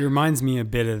right. it reminds me a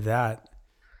bit of that.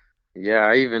 Yeah,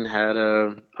 I even had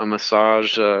a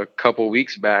massage a couple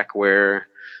weeks back where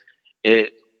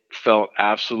it felt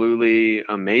absolutely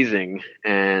amazing.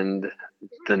 And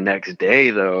the next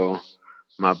day, though,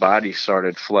 my body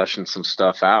started flushing some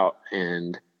stuff out.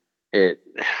 And it,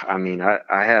 I mean, I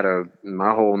had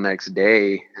my whole next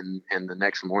day and the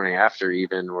next morning after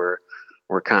even were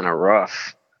kind of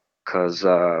rough, because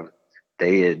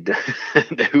they had,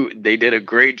 they did a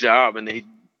great job, and they,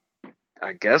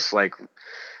 I guess, like,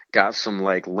 got some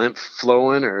like lymph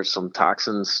flowing, or some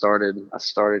toxins started. I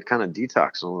started kind of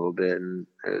detoxing a little bit, and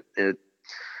it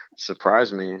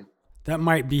surprised me. That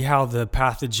might be how the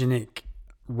pathogenic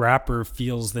rapper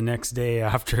feels the next day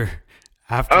after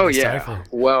Oh the yeah. cipher.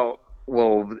 Well,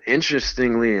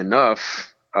 interestingly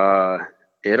enough,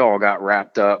 it all got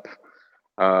wrapped up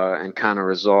and kind of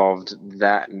resolved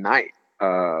that night.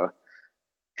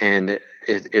 And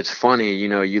it's funny,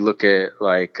 you look at,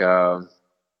 like,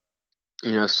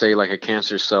 say like a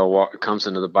cancer cell comes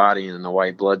into the body, and the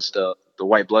white blood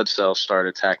cells start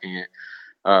attacking it.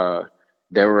 Uh,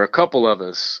 there were a couple of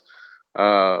us,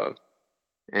 uh,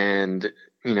 and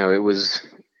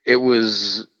it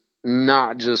was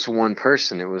not just one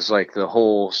person. It was like the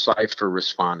whole cipher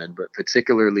responded, but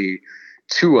particularly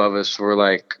two of us were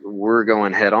like, "We're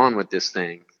going head on with this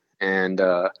thing," and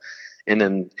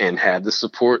and had the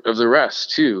support of the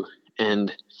rest too.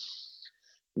 And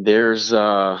there's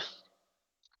uh,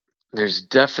 there's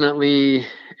definitely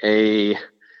a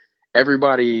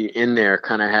everybody in there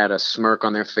kind of had a smirk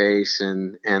on their face,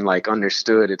 and like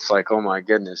understood. It's like, oh my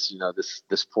goodness,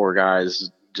 this poor guy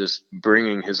is just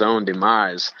bringing his own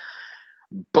demise.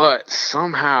 But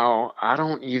somehow I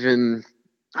don't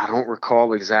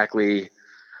recall exactly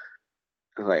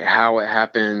like how it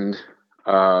happened,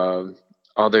 uh,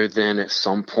 other than at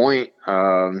some point,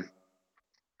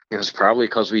 it was probably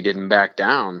because we didn't back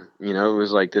down. It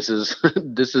was like, this is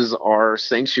this is our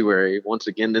sanctuary. Once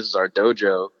again, this is our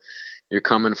dojo. You're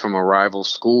coming from a rival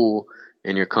school,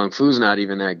 and your kung fu's not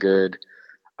even that good.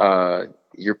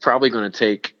 You're probably going to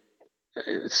take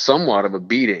somewhat of a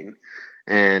beating.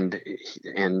 And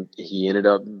he ended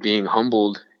up being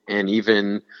humbled. And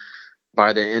even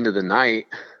by the end of the night,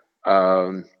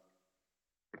 um,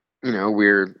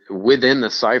 we're within the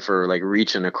cipher, like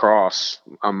reaching across,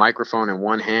 a microphone in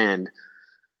one hand,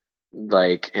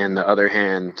 like, and the other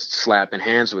hand slapping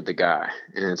hands with the guy.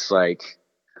 And it's like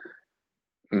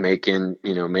making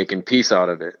peace out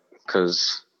of it,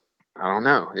 because I don't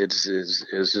know, it's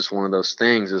just one of those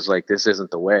things. Is like, this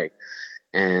isn't the way.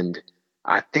 And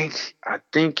I think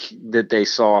that they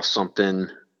saw something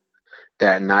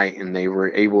that night, and they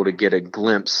were able to get a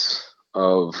glimpse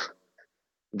of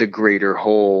the greater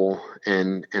whole,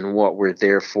 and what we're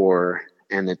there for,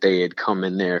 and that they had come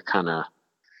in there kind of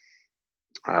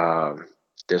uh,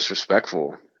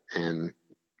 disrespectful. And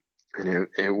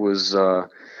it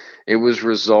was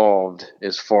resolved,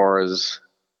 as far as,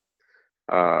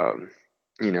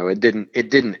 it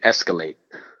didn't escalate.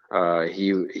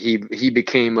 He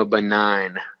became a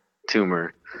benign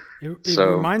tumor. It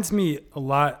So reminds me a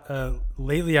lot.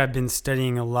 Lately, I've been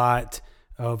studying a lot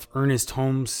of Ernest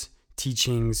Holmes'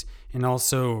 teachings and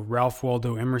also Ralph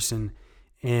Waldo Emerson,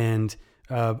 and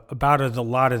about a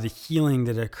lot of the healing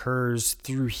that occurs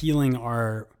through healing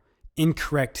our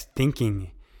incorrect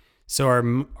thinking. So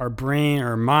our brain,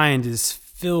 our mind is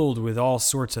filled with all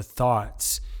sorts of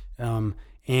thoughts, and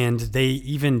they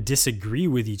even disagree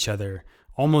with each other,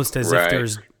 almost as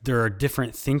if there are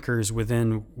different thinkers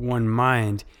within one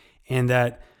mind, and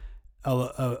that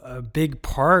a big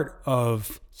part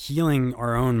of healing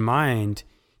our own mind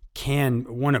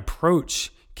one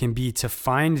approach can be to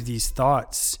find these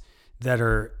thoughts that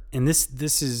are, and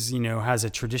this is, has a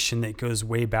tradition that goes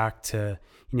way back to,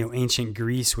 ancient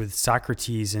Greece with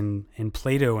Socrates and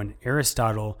Plato and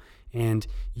Aristotle, and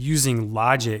using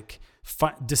logic,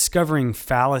 discovering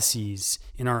fallacies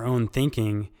in our own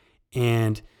thinking.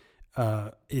 And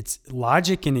it's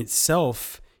logic in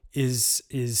itself is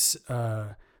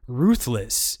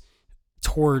ruthless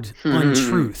toward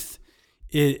untruth.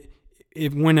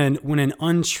 When an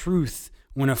untruth,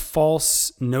 when a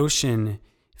false notion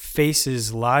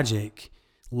faces logic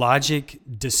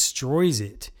destroys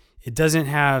it. It doesn't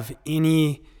have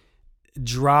any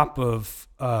drop of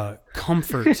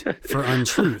comfort for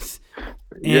untruth.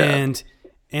 Yeah.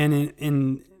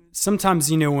 And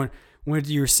sometimes, when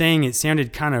you're saying it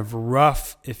sounded kind of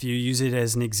rough if you use it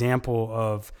as an example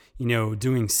of,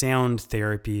 doing sound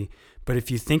therapy. But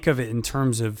if you think of it in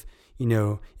terms of,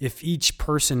 if each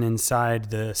person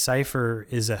inside the cipher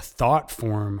is a thought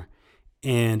form,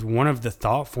 and one of the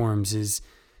thought forms is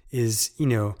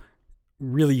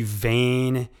really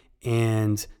vain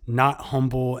and not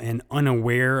humble and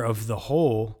unaware of the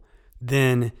whole,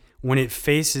 then when it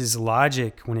faces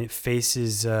logic, when it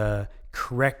faces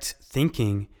correct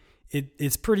thinking,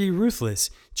 it's pretty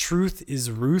ruthless. Truth is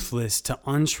ruthless to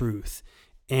untruth.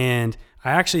 And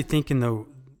I actually think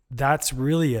that's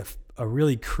really a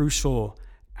really crucial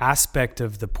aspect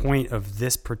of the point of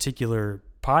this particular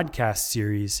podcast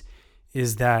series,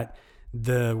 is that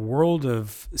the world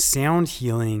of sound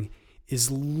healing is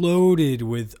loaded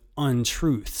with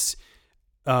untruths,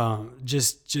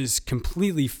 just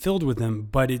completely filled with them.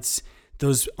 But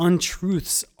those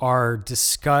untruths are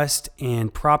discussed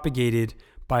and propagated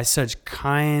by such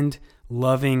kind,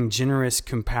 loving, generous,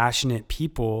 compassionate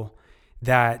people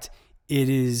that it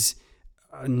is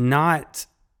not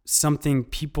something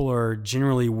people are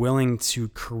generally willing to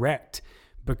correct,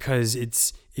 because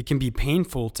it can be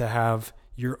painful to have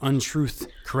your untruth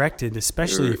corrected,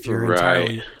 especially if your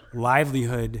entire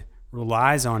livelihood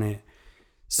relies on it.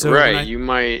 So you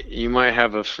might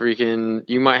have a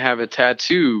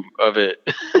tattoo of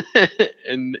it,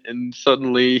 and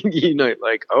suddenly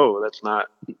like, oh, that's not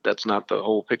the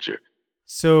whole picture.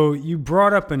 So you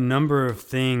brought up a number of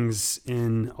things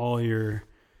in all your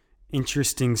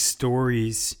interesting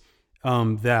stories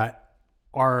that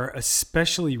are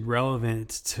especially relevant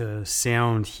to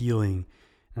sound healing.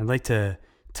 I'd like to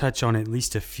touch on at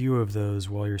least a few of those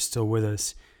while you're still with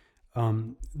us.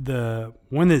 The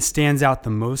one that stands out the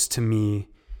most to me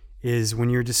is when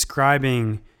you're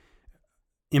describing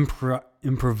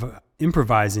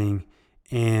improvising,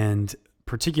 and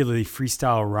particularly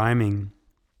freestyle rhyming,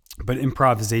 but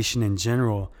improvisation in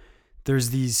general. There's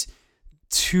these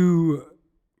two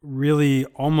really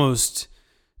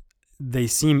they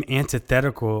seem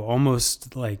antithetical,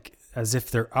 almost like as if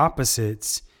they're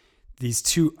opposites. These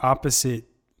two opposite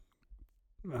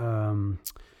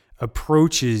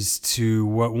approaches to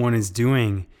what one is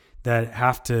doing that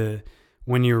have to,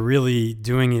 when you're really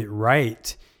doing it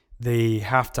right, they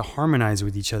have to harmonize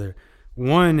with each other.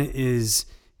 One is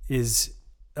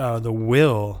the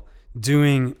will,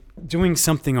 doing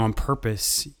something on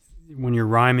purpose. When you're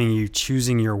rhyming, you're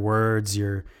choosing your words,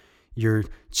 you're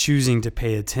choosing to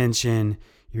pay attention,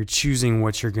 you're choosing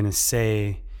what you're going to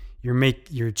say,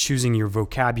 you're choosing your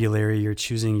vocabulary, you're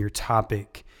choosing your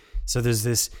topic. So there's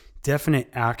this definite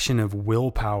action of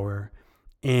willpower,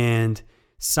 and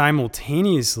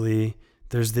simultaneously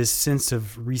there's this sense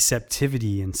of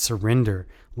receptivity and surrender,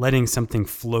 letting something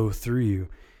flow through you.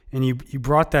 And you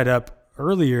brought that up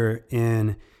earlier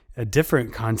in a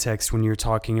different context when you're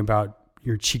talking about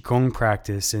your Qigong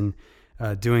practice and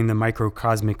doing the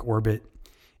microcosmic orbit.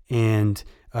 And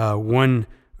one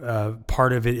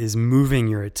part of it is moving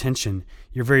your attention.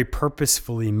 You're very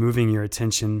purposefully moving your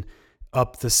attention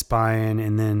up the spine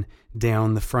and then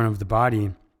down the front of the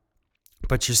body.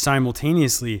 But you're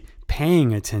simultaneously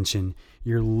paying attention.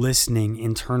 You're listening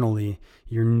internally.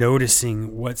 You're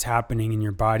noticing what's happening in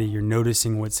your body. You're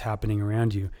noticing what's happening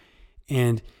around you.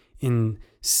 And in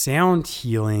sound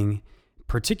healing,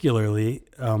 particularly,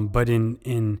 but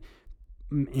in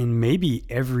maybe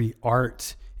every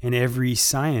art and every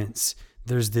science,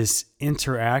 there's this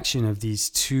interaction of these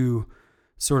two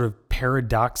sort of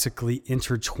paradoxically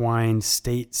intertwined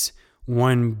states,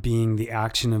 one being the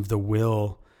action of the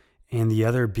will and the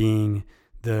other being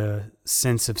the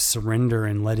sense of surrender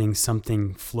and letting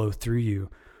something flow through you.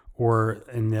 Or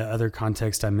in the other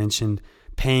context I mentioned,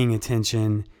 paying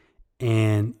attention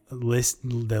and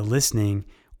the listening,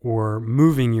 or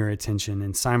moving your attention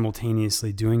and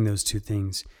simultaneously doing those two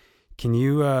things. Can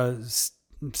you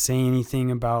say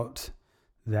anything about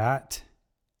that?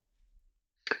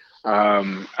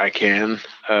 I can.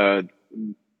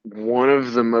 One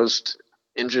of the most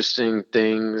interesting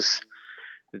things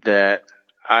that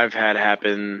I've had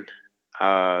happen,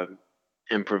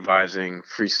 improvising,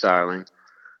 freestyling,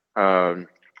 um,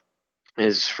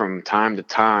 is from time to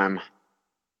time,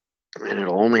 and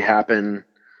it'll only happen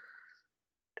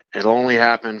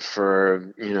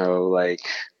for,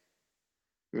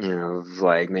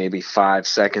 like maybe 5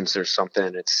 seconds or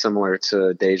something. It's similar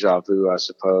to deja vu, I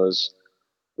suppose,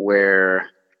 where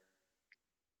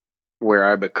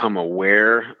I become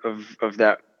aware of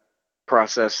that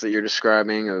process that you're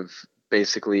describing, of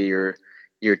basically you're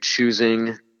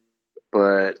choosing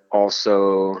but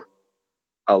also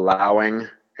allowing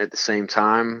at the same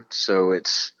time. So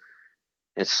it's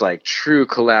like true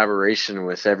collaboration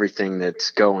with everything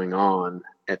that's going on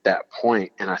at that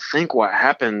point. And I think what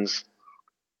happens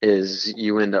is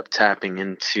you end up tapping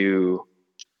into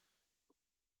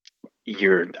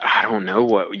I don't know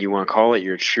what you want to call it,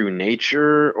 your true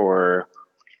nature, or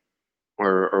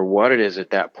what it is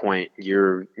at that point.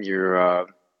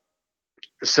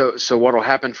 So what'll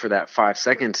happen for that 5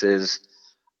 seconds is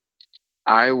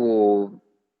I will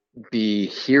be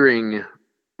hearing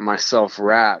myself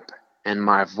rap and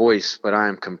my voice, but I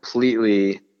am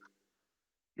completely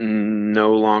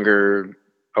no longer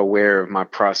aware of my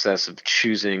process of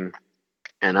choosing,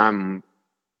 and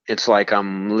it's like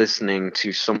I'm listening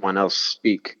to someone else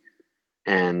speak.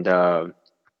 And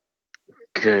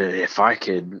if I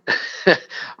could,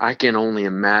 I can only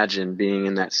imagine being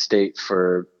in that state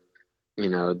for,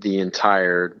 the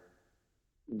entire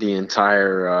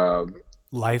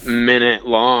Life. minute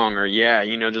long, or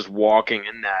just walking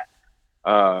in that,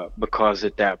 because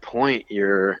at that point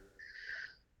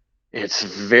it's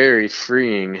very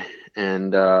freeing.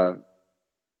 And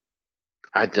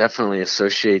I definitely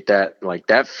associate that, like,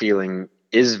 that feeling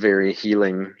is very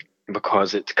healing,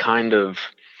 because it's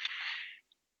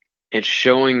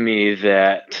showing me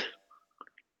that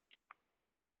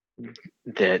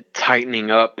tightening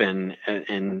up, and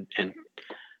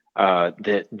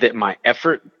that my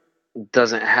effort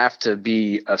doesn't have to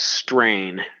be a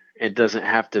strain. It doesn't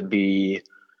have to be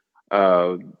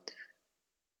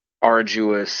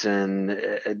arduous and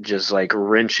just like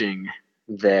wrenching.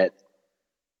 That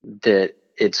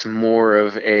it's more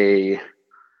of a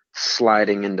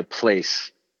sliding into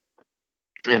place.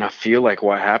 And I feel like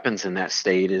what happens in that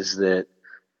state is that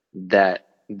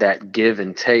give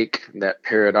and take, that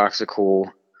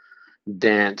paradoxical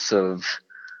dance of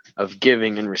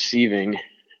giving and receiving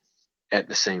at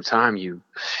the same time, you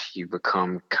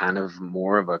become kind of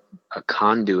more of a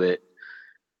conduit.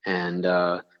 And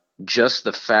just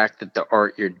the fact that the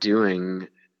art you're doing,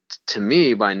 to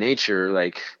me, by nature,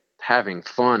 like having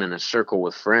fun in a circle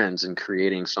with friends and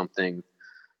creating something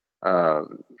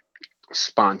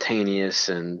spontaneous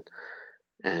and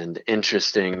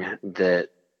interesting, that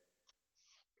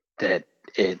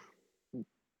it,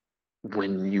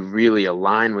 when you really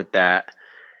align with that,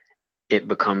 it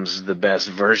becomes the best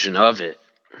version of it.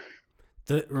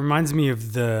 That reminds me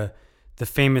of the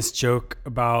famous joke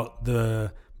about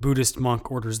the Buddhist monk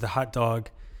orders the hot dog,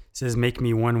 says, "Make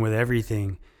me one with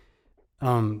everything."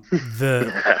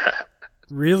 The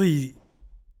really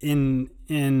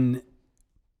in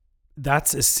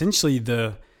that's essentially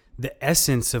the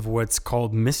essence of what's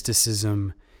called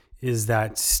mysticism, is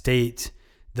that state.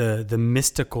 The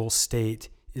mystical state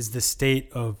is the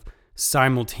state of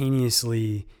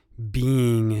simultaneously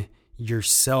being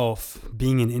yourself,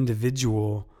 being an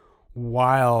individual,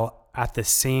 while at the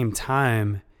same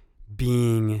time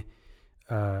being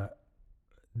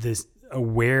this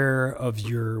aware of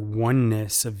your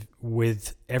oneness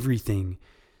with everything.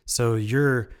 So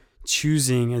you're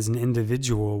choosing as an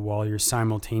individual while you're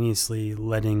simultaneously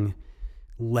letting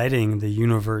the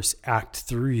universe act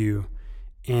through you.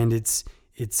 And it's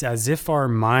as if our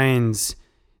minds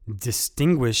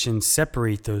distinguish and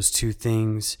separate those two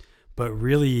things, but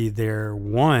really they're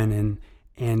one,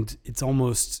 and it's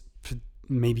almost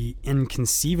maybe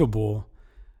inconceivable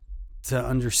to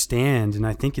understand. And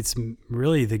I think it's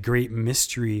really the great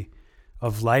mystery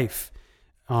of life.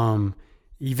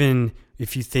 Even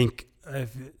if you think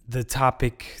of the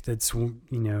topic that's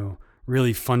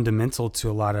really fundamental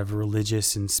to a lot of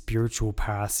religious and spiritual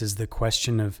paths is the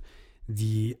question of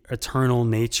the eternal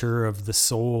nature of the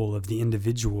soul of the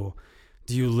individual.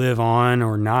 Do you live on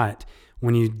or not?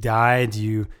 When you die, do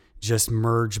you just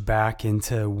merge back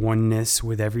into oneness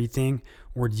with everything,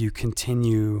 or do you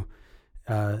continue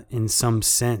in some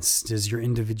sense? Does your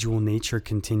individual nature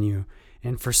continue?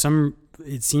 And for some,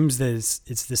 it seems that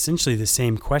it's essentially the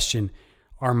same question.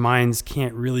 Our minds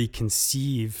can't really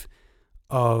conceive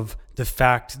of the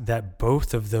fact that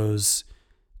both of those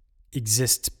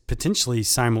exist potentially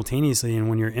simultaneously. And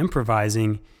when you're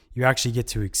improvising, you actually get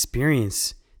to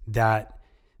experience that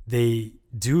they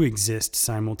do exist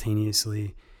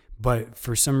simultaneously. But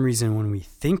for some reason, when we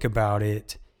think about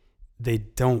it, they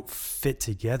don't fit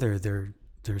together.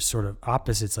 They're sort of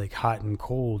opposites, like hot and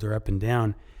cold or up and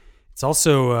down. It's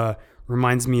also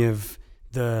reminds me of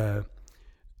the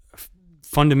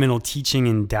fundamental teaching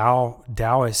in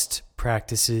Taoist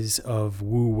practices of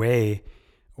Wu Wei,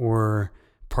 or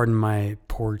pardon my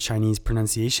poor Chinese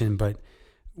pronunciation, but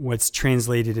what's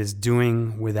translated as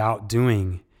doing without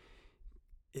doing,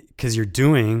 because you're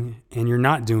doing and you're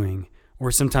not doing,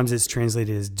 or sometimes it's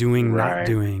translated as doing, not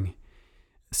doing.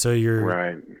 So you're,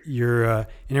 and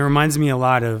it reminds me a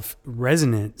lot of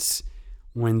resonance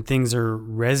when things are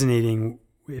resonating.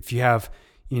 If you have,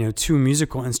 two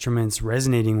musical instruments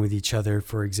resonating with each other,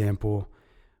 for example,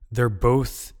 they're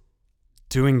both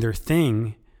doing their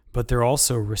thing, but they're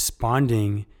also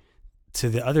responding to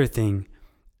the other thing.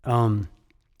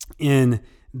 In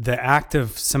the act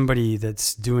of somebody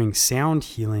that's doing sound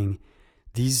healing,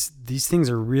 these things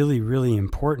are really, really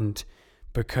important,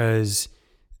 because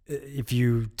if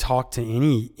you talk to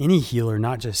any healer,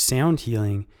 not just sound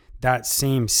healing, that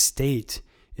same state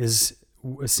is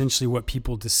essentially what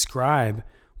people describe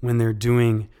when they're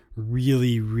doing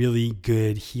really, really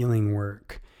good healing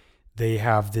work. They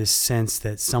have this sense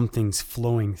that something's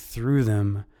flowing through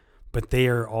them, but they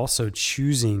are also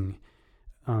choosing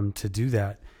to do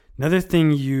that. Another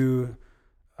thing you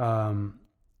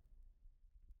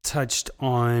touched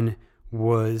on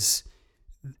was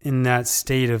in that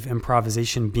state of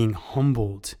improvisation being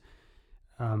humbled.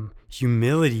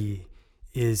 Humility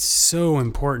is so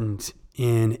important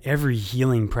in every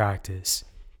healing practice.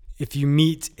 If you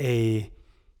meet a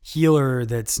healer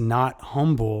that's not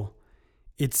humble,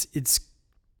 it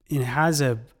has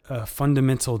a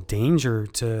fundamental danger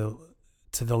to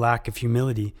the lack of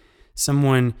humility.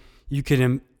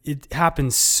 It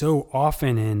happens so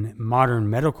often in modern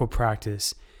medical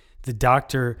practice. The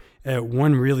doctor,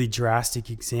 one really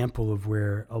drastic example of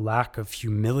where a lack of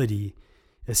humility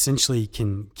essentially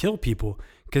can kill people,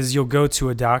 because you'll go to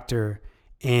a doctor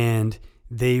and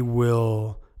they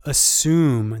will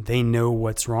assume they know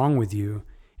what's wrong with you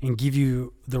and give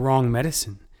you the wrong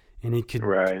medicine, and it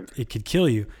could kill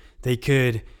you. They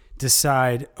could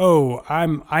decide,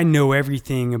 I know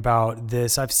everything about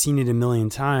this. I've seen it a million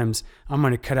times. I'm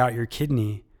going to cut out your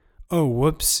kidney. Oh,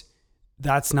 whoops.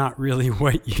 That's not really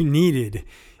what you needed.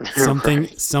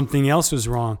 Something else was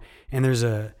wrong. And there's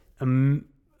a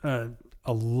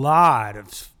lot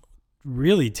of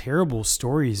really terrible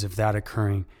stories of that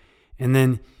occurring. And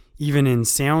then even in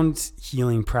sound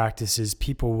healing practices,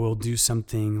 people will do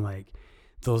something like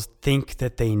they'll think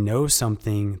that they know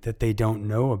something that they don't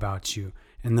know about you,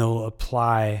 and they'll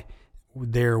apply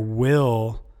their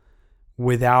will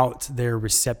without their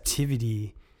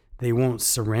receptivity. They won't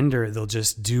surrender. They'll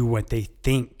just do what they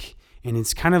think. And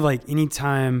it's kind of like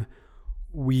anytime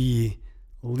we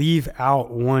leave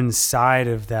out one side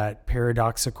of that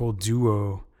paradoxical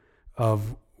duo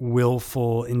of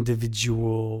willful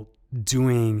individual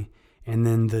doing and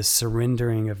then the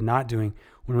surrendering of not doing,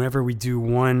 whenever we do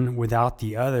one without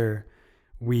the other,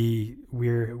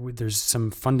 there's some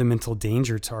fundamental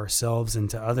danger to ourselves and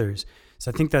to others.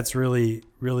 So I think that's really,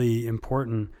 really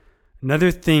important.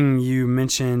 Another thing you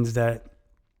mentioned that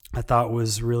I thought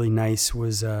was really nice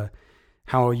was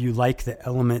how you like the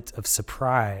element of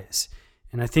surprise.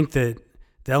 And I think that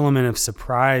the element of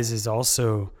surprise is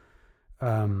also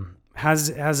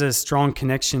has a strong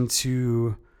connection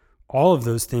to all of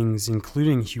those things,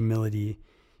 including humility.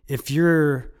 If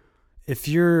you're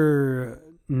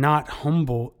not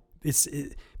humble,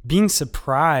 being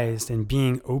surprised and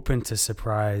being open to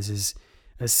surprise is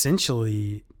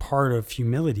essentially part of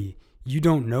humility. You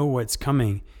don't know what's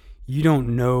coming. You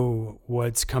don't know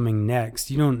what's coming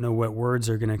next. You don't know what words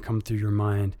are going to come through your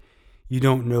mind. You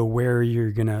don't know where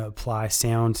you're going to apply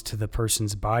sound to the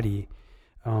person's body.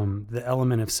 The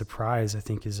element of surprise, I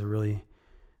think, is a really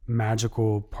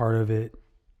magical part of it.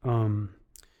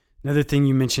 Another thing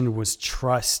you mentioned was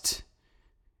trust.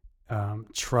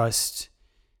 Trust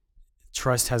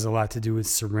has a lot to do with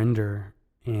surrender.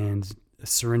 and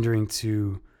surrendering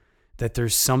to that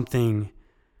there's something.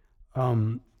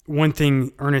 One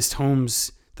thing Ernest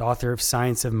Holmes, the author of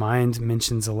Science of Mind,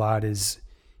 mentions a lot is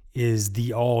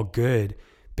the all good.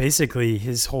 Basically,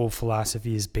 his whole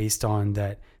philosophy is based on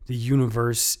that the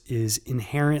universe is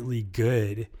inherently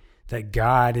good, that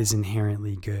God is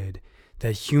inherently good,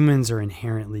 that humans are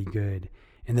inherently good,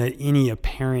 and that any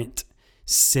apparent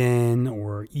sin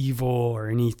or evil or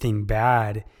anything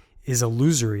bad is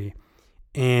illusory.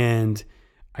 And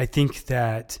I think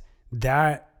that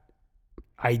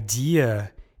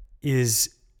idea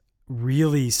is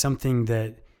really something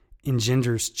that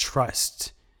engenders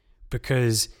trust,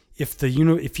 because if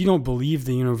you don't believe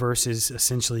the universe is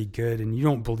essentially good, and you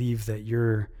don't believe that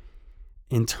your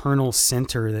internal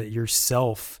center, that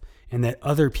yourself and that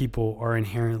other people are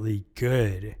inherently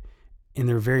good in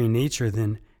their very nature,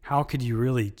 then how could you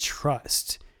really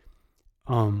trust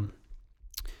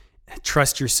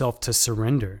yourself to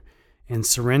surrender? And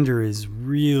surrender is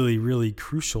really, really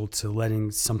crucial to letting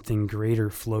something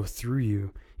greater flow through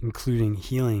you, including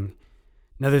healing.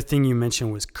 Another thing you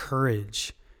mentioned was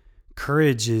courage.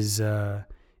 Courage is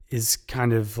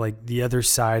kind of like the other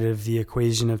side of the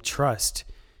equation of trust.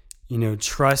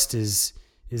 Trust is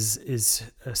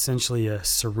essentially a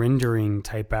surrendering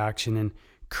type action, and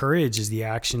courage is the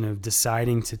action of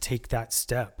deciding to take that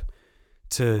step,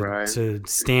 to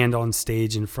stand on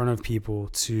stage in front of people,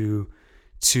 to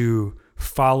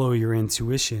follow your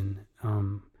intuition.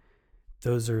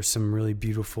 Those are some really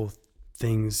beautiful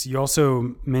things. You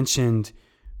also mentioned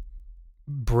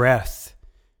breath.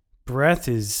 Breath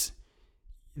is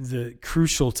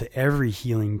crucial to every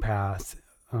healing path,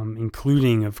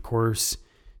 including, of course,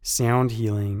 sound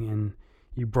healing. And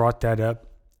you brought that up,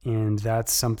 and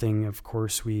that's something, of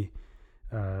course, we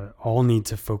all need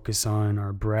to focus on,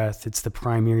 our breath. It's the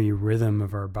primary rhythm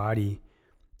of our body.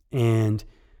 And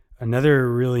another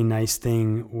really nice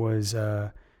thing was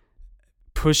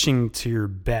pushing to your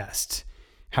best.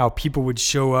 How people would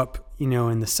show up,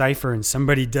 in the cipher, and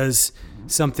somebody does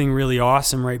something really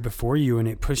awesome right before you, and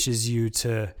it pushes you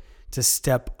to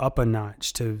step up a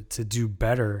notch, to do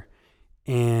better.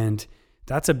 And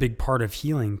that's a big part of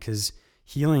healing, because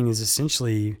healing is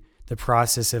essentially the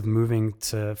process of moving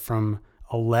from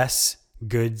a less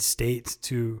good state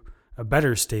to a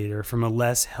better state, or from a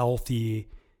less healthy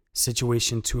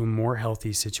situation to a more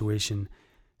healthy situation.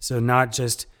 So not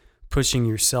just pushing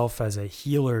yourself as a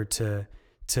healer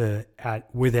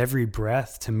with every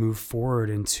breath to move forward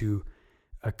into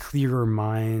a clearer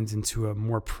mind, into a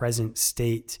more present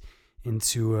state,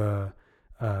 into a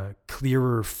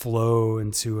clearer flow,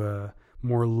 into a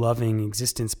more loving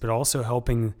existence, but also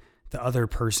helping the other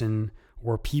person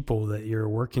or people that you're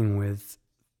working with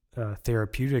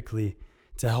therapeutically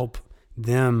to help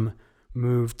them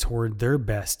move toward their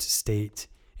best state,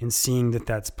 and seeing that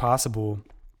that's possible.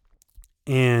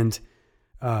 And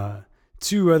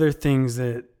two other things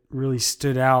that really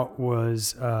stood out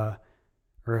was,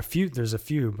 there's a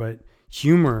few, but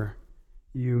humor.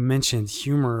 You mentioned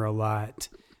humor a lot.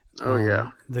 Oh,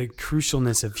 yeah. The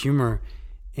crucialness of humor.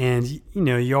 And,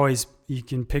 you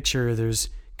can picture there's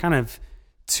kind of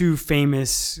two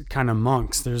famous kind of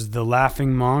monks. There's the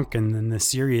laughing monk and then the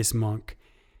serious monk.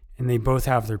 And they both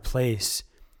have their place.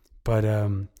 But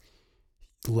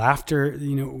laughter,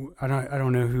 I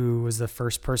don't know who was the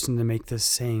first person to make this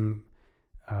saying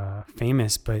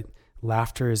famous, but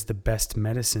laughter is the best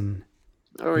medicine.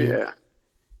 Oh, yeah.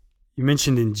 You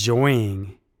mentioned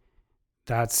enjoying.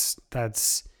 That's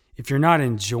if you're not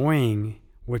enjoying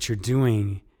what you're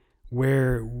doing,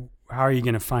 how are you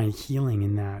going to find healing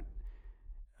in that?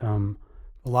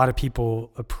 A lot of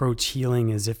people approach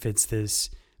healing as if it's this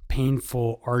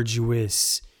painful,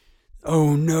 arduous,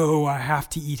 oh no, I have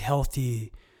to eat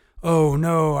healthy. Oh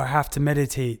no, I have to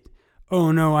meditate.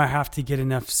 Oh no, I have to get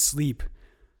enough sleep.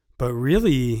 But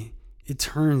really, it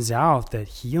turns out that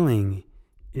healing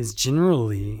is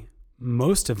generally,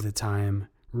 most of the time,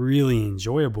 really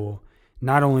enjoyable.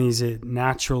 Not only is it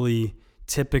naturally,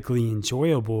 typically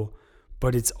enjoyable,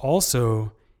 but it's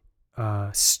also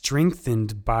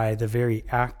strengthened by the very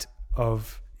act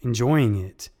of enjoying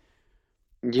it.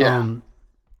 Yeah.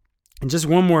 And just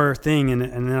one more thing, and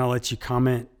then I'll let you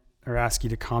comment or ask you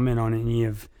to comment on any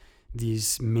of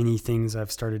these many things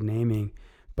I've started naming.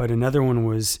 But another one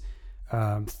was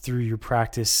through your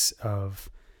practice of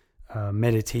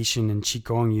meditation and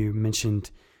Qigong, you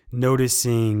mentioned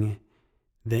noticing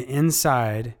the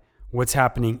inside, what's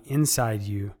happening inside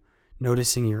you,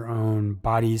 noticing your own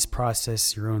body's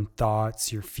process, your own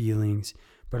thoughts, your feelings,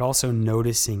 but also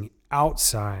noticing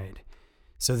outside.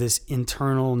 So this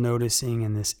internal noticing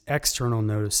and this external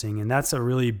noticing, and that's a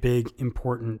really big,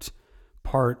 important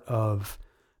part of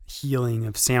healing,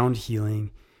 of sound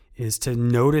healing, is to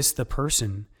notice the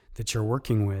person that you're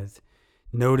working with.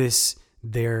 Notice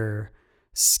their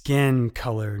skin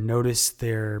color, notice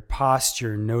their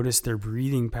posture, notice their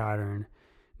breathing pattern,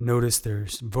 notice their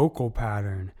vocal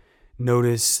pattern,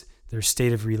 notice their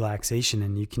state of relaxation.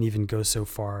 And you can even go so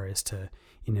far as to,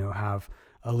 have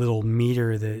a little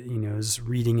meter that, is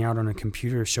reading out on a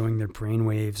computer, showing their brain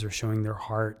waves or showing their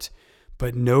heart,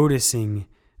 but noticing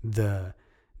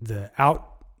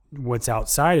what's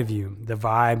outside of you, the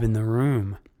vibe in the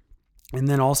room. And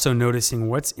then also noticing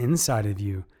what's inside of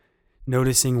you,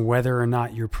 noticing whether or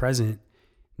not you're present,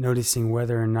 noticing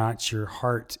whether or not your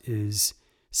heart is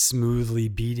smoothly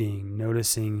beating,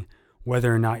 noticing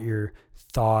whether or not your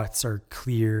thoughts are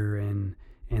clear and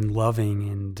loving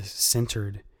and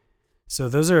centered. So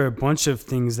those are a bunch of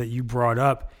things that you brought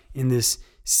up in this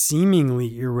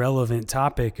seemingly irrelevant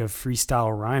topic of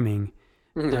freestyle rhyming.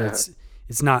 Yeah.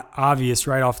 It's not obvious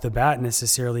right off the bat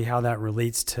necessarily how that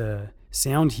relates to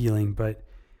sound healing, but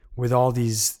with all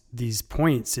these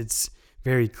points, it's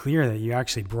very clear that you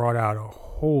actually brought out a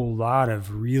whole lot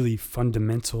of really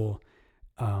fundamental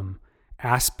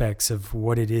aspects of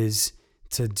what it is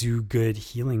to do good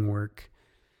healing work.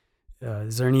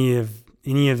 Is there any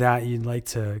of that you'd like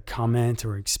to comment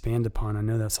or expand upon? I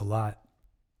know that's a lot.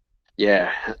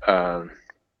 Yeah.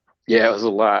 Yeah, it was a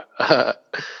lot.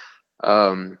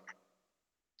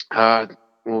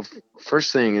 Well,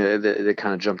 first thing that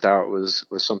kind of jumped out was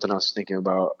something I was thinking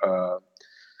about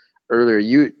earlier.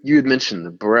 You had mentioned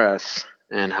the breath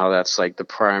and how that's like the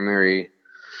primary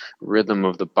rhythm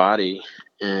of the body.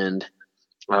 And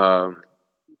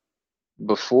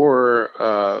before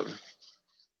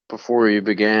we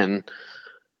began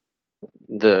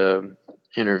the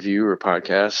interview or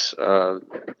podcast,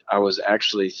 I was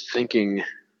actually thinking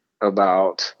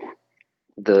about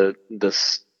the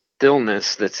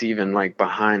stillness that's even like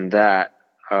behind that.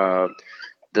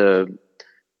 The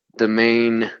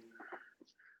main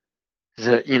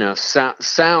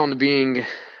sound being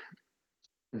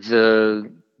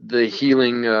the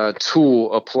healing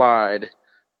tool applied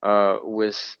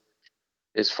with,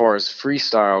 as far as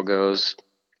freestyle goes.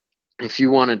 If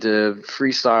you wanted to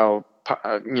freestyle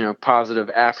positive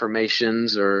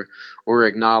affirmations or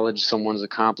acknowledge someone's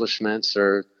accomplishments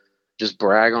or just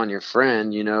brag on your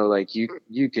friend, like you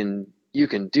can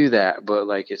do that, but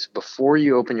like it's before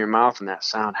you open your mouth and that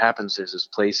sound happens, there's this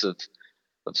place of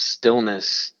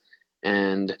stillness.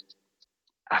 And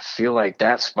I feel like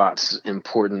that spot's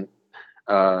important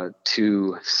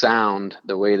to sound,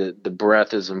 the way that the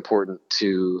breath is important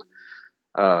to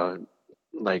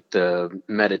like the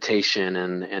meditation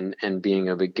and being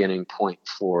a beginning point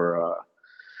for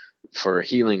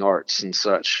healing arts and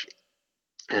such.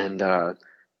 And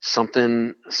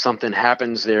something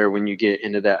happens there when you get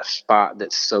into that spot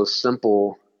that's so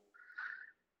simple,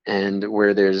 and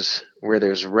where there's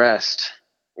rest,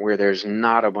 where there's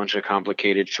not a bunch of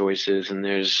complicated choices, and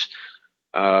there's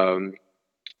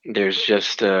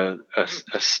just a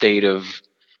state of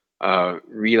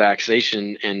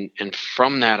relaxation, and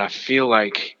from that I feel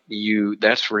like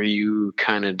that's where you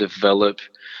kind of develop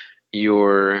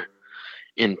your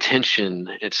intention.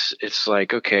 It's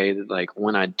like, okay, like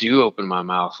when I do open my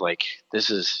mouth, like this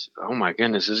is, oh my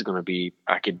goodness, this is going to be,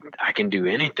 I can do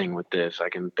anything with this. I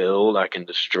can build, I can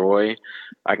destroy,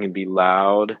 I can be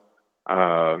loud,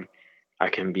 I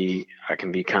can be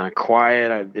kind of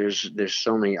quiet. There's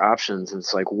so many options. And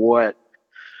it's like, what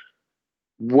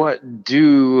would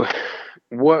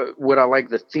I like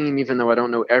the theme, even though I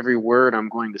don't know every word I'm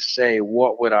going to say,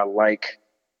 what would I like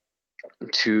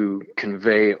to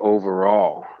convey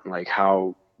overall? Like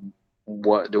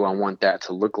what do I want that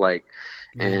to look like?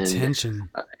 Your intention.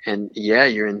 And yeah,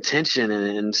 your intention.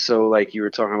 And so like you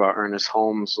were talking about Ernest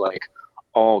Holmes, like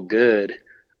all good.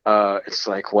 It's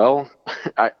like, well,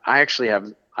 I actually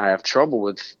have trouble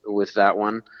with that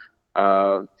one.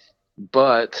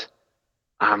 But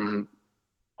I'm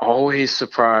always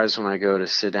surprised when I go to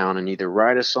sit down and either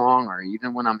write a song or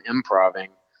even when I'm improvising.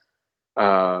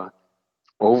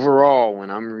 Overall, when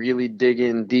I'm really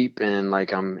digging deep and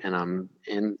like I'm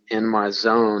in my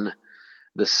zone,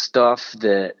 the stuff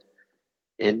that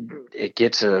it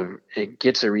gets a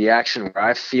reaction where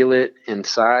I feel it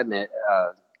inside, and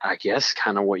I guess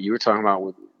kind of what you were talking about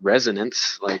with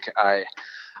resonance. Like I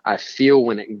feel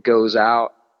when it goes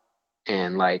out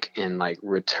and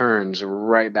returns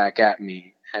right back at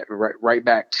me, right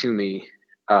back to me,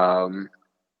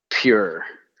 pure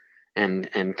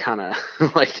and kind of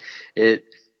like it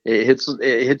hits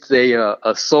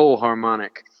a soul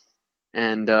harmonic,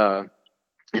 and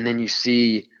then you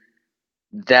see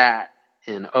that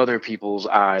in other people's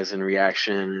eyes and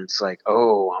reaction. It's like,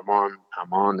 oh,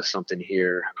 I'm on to something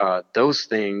here. Those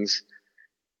things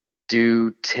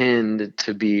do tend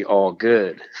to be all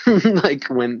good.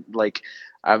 Like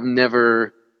I've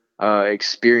never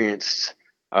experienced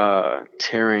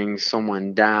tearing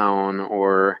someone down,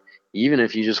 or even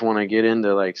if you just want to get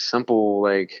into like simple,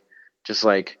 like just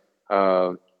like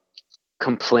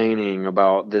complaining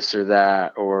about this or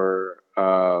that, or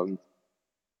um,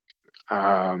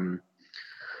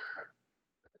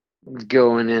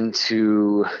 going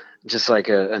into just like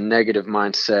a negative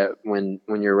mindset when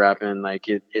you're rapping, like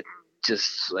it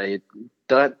just like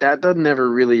that doesn't ever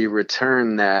really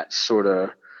return that sort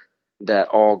of that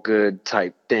all good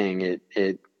type thing.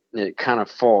 It kind of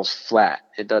falls flat.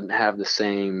 It doesn't have the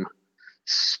same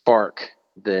spark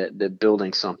that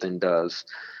building something does.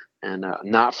 And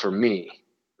not for me.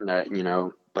 That,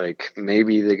 like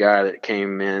maybe the guy that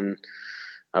came in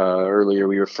earlier,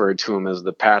 we referred to him as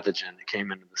the pathogen that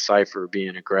came into the cipher,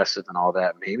 being aggressive and all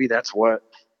that. Maybe that's what,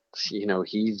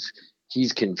 he's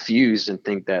confused and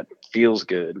think that feels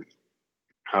good.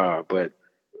 But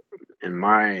in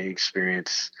my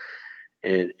experience,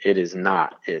 it is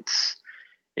not.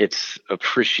 It's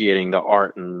appreciating the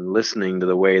art and listening to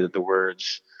the way that the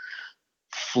words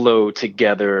flow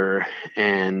together,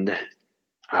 and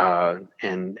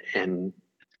and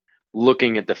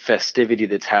looking at the festivity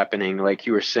that's happening, like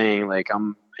you were saying, like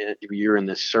you're in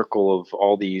this circle of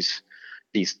all these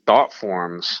thought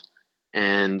forms,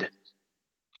 and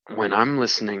when I'm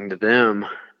listening to them,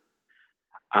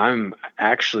 I'm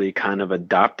actually kind of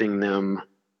adopting them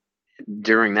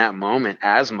during that moment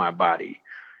as my body,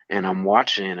 and I'm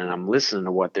watching and I'm listening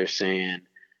to what they're saying,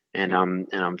 and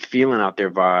I'm feeling out their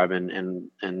vibe,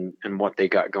 and what they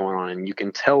got going on, and you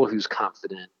can tell who's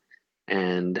confident,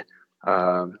 and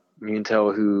you can tell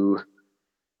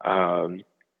um,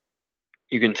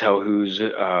 who's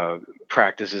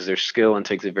practices their skill and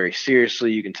takes it very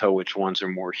seriously. You can tell which ones are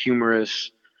more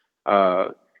humorous. Uh,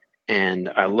 and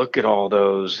I look at all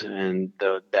those and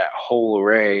that whole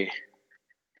array,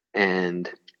 and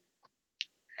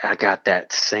I got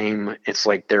that same. It's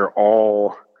like they're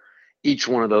all, each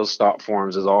one of those thought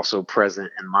forms is also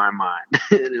present in my mind,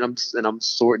 and I'm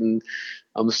sorting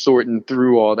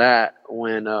through all that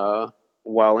when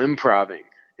while improvising,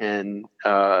 and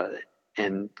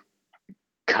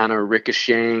kind of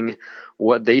ricocheting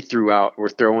what they threw out. We're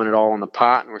throwing it all in the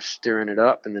pot and we're stirring it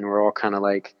up, and then we're all kind of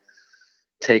like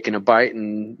taking a bite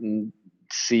and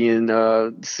seeing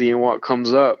what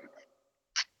comes up.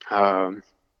 Um,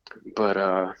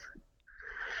 but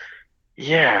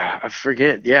yeah, I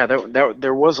forget. Yeah,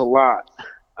 there was a lot.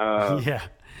 Uh, Yeah.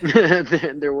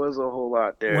 there was a whole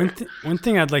lot there. One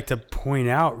thing I'd like to point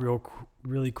out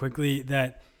really quickly,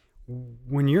 that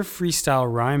when you're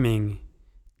freestyle rhyming,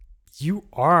 you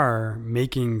are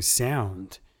making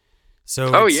sound.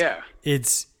 So Oh yeah,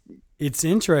 it's it's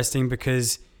interesting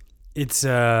because it's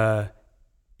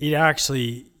it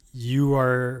actually, you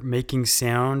are making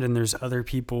sound and there's other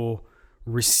people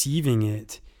receiving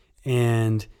it,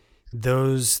 and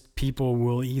those people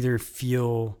will either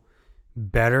feel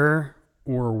better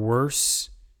or worse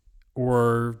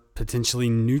or potentially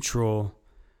neutral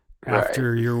right.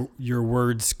 after your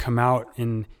words come out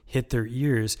and hit their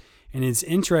ears. And it's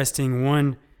interesting,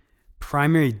 one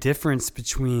primary difference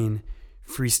between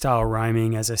freestyle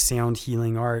rhyming as a sound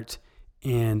healing art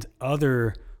and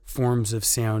other forms of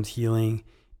sound healing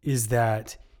is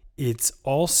that it's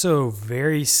also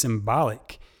very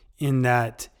symbolic, in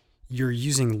that you're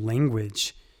using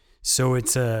language. So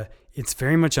it's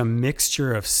very much a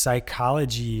mixture of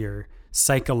psychology or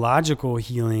psychological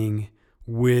healing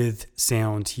with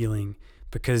sound healing,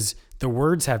 because the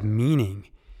words have meaning.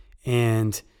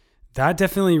 And that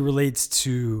definitely relates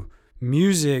to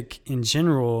music in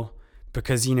general,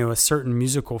 because a certain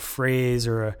musical phrase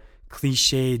or a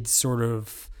cliched sort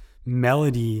of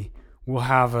melody will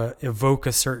evoke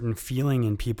a certain feeling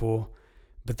in people,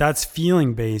 but that's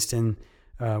feeling based. And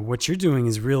what you're doing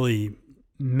is really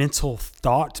mental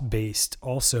thought based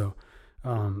also.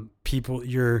 People,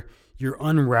 you're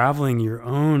unraveling your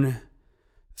own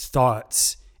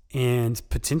thoughts and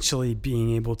potentially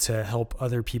being able to help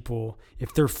other people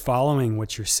if they're following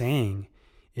what you're saying.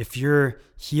 If you're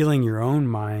healing your own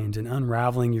mind and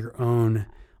unraveling your own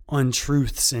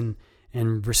untruths and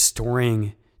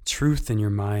restoring truth in your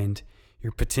mind,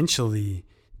 you're potentially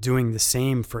doing the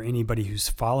same for anybody who's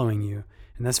following you.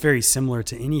 And that's very similar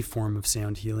to any form of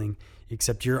sound healing,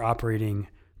 except you're operating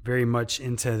very much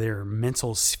into their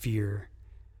mental sphere.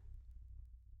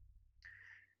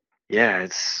 Yeah,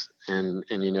 it's and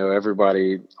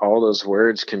everybody, all those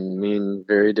words can mean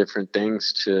very different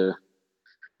things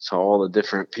So all the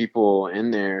different people in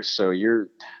there. So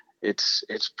it's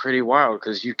pretty wild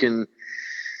because you can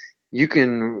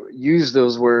use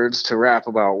those words to rap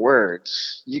about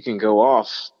words. You can go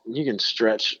off, you can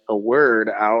stretch a word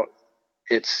out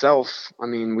itself. I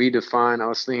mean, I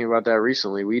was thinking about that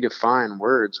recently. We define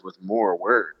words with more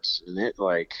words, and it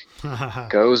like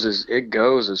it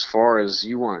goes as far as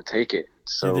you want to take it. Yeah,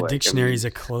 So the like, I dictionary mean, is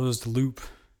a closed loop.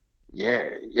 yeah,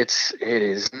 it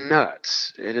is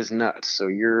nuts. It is nuts. So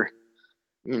you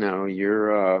know,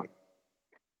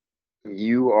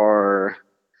 you are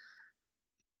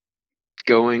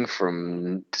going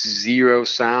from zero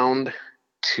sound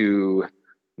to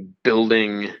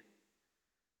building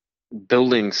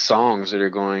building songs that are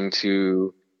going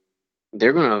to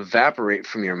evaporate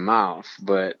from your mouth,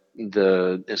 but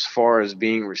the as far as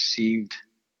being received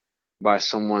by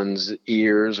someone's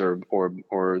ears, or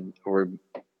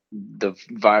the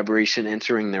vibration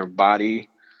entering their body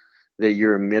that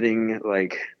you're emitting,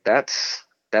 like that's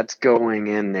going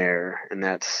in there, and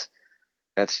that's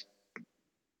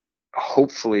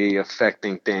hopefully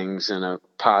affecting things in a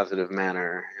positive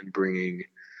manner and bringing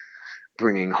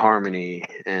harmony.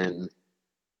 And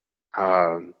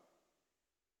um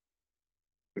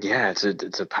yeah,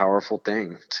 it's a powerful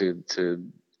thing to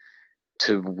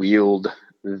wield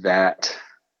that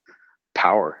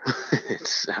power.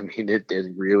 I mean, it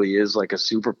really is like a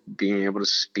super. Being able to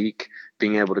speak,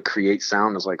 being able to create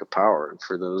sound is like a power. And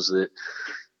for those that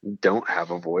don't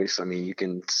have a voice, I mean, you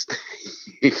can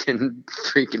you can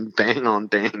freaking bang on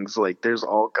things. Like, there's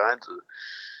all kinds of.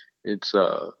 It's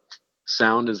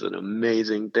sound is an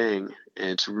amazing thing, and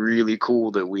it's really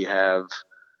cool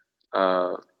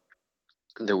uh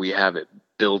that we have it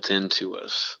built into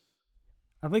us.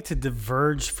 I'd like to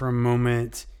diverge for a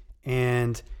moment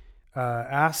and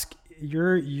ask,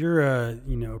 you're a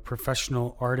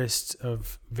professional artist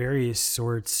of various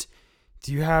sorts.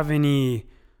 Do you have any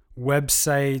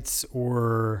websites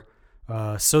or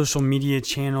social media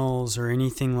channels or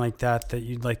anything like that that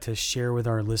you'd like to share with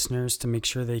our listeners to make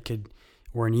sure they could,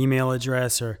 or an email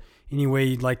address, or any way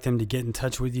you'd like them to get in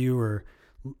touch with you, or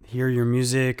hear your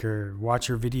music, or watch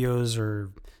your videos, or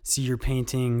see your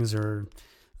paintings, or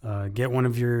get one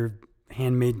of your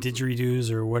handmade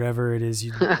didgeridoos, or whatever it is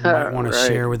you might want to Right.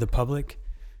 share with the public?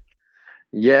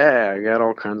 Yeah, I got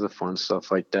all kinds of fun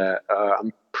stuff like that.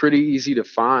 I'm pretty easy to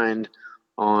find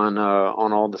on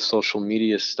all the social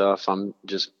media stuff. I'm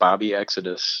just Bobby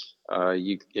Exodus.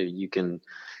 You can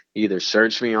either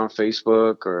search me on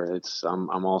Facebook, or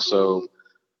I'm also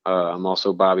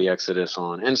Bobby Exodus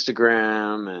on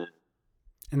Instagram, and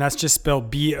And that's just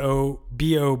spelled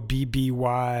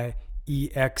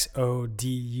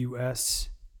BOBBYEXODUS.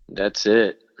 that's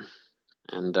it.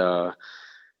 And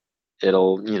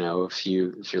it'll, if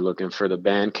you're looking for the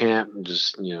Bandcamp,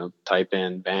 just type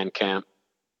in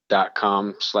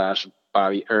bandcamp.com/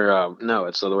 Bobby, or no,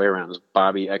 it's the other way around. It's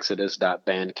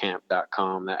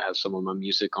bobbyexodus.bandcamp.com. That has some of my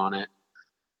music on it.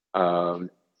 And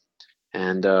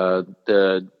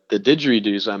the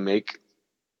didgeridoos I make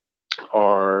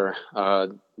are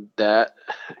that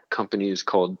company is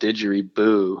called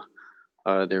Didgeridoo.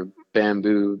 They're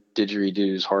bamboo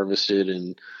didgeridoos harvested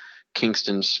in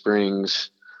Kingston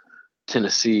Springs,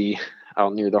 Tennessee,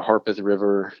 out near the Harpeth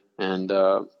River, and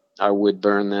I would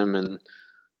burn them, and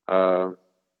uh,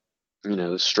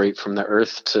 straight from the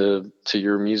earth to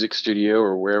your music studio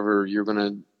or wherever you're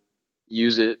gonna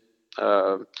use it.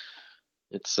 Uh,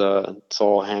 it's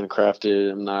all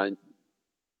handcrafted. I'm not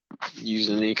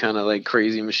using any kind of like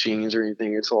crazy machines or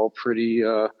anything. It's all pretty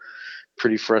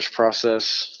fresh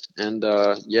process. And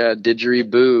yeah,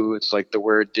 didgeridoo. It's like the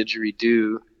word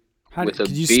didgeridoo with a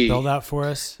Could you spell B. that for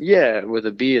us? Yeah, with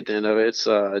a B at the end of it. It's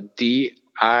Didgeridoo.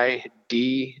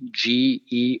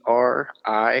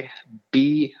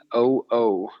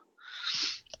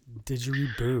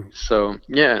 Didgeridoo. So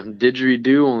yeah,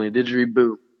 didgeridoo, only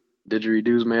didgeridoo.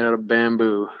 Didgeridoo's made out of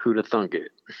bamboo. Who'd have thunk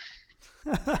it?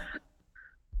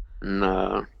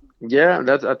 And yeah,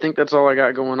 that's I think that's all I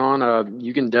got going on.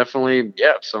 You can definitely,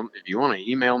 yeah, some if you want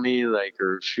to email me, like,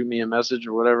 or shoot me a message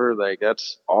or whatever, like,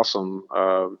 that's awesome.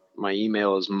 My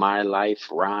email is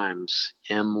mylifrhymes,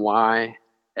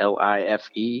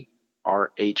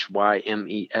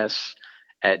 MYLIFERHYMES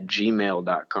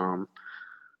 @gmail.com.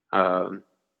 Um,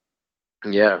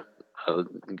 yeah,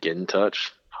 get in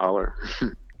touch, holler.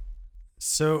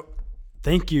 So,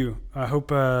 thank you. I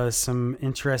hope some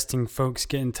interesting folks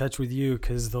get in touch with you,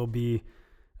 because they'll be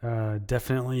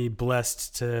definitely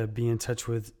blessed to be in touch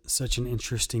with such an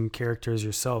interesting character as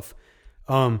yourself.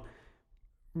 Um,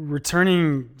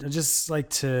 Returning, I'd just like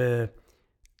to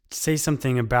say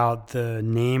something about the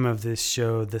name of this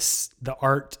show, the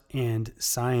art and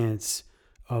science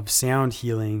of sound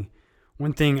healing.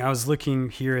 One thing, I was looking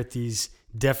here at these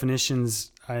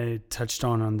definitions I touched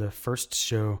on the first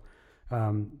show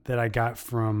that I got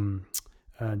from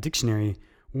a dictionary.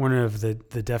 One of the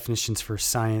definitions for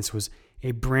science was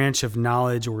a branch of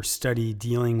knowledge or study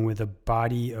dealing with a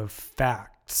body of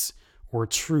facts or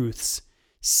truths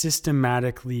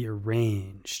systematically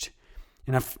arranged.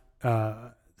 And I've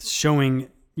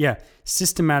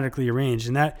systematically arranged.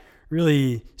 And that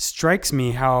really strikes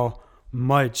me how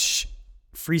much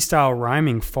freestyle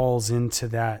rhyming falls into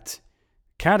that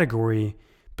category,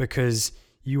 because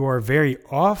you are very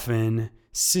often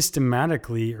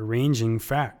systematically arranging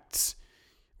facts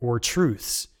or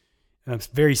truths,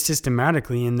 very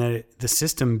systematically, in that the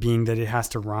system being that it has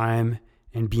to rhyme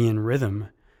and be in rhythm,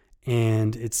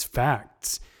 and it's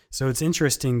facts. So it's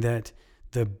interesting that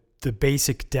the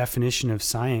basic definition of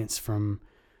science from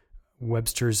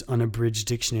Webster's Unabridged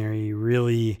Dictionary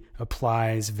really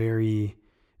applies very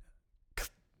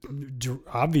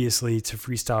obviously to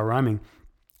freestyle rhyming.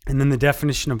 And then the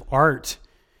definition of art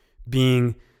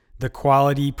being the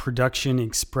quality, production,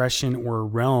 expression, or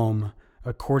realm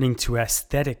according to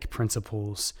aesthetic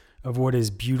principles of what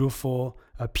is beautiful,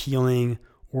 appealing,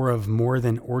 or of more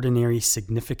than ordinary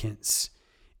significance.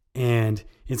 And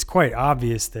it's quite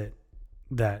obvious that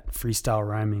freestyle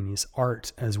rhyming is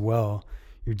art as well.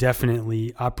 You're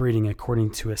definitely operating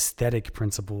according to aesthetic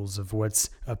principles of what's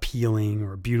appealing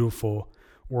or beautiful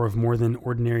or of more than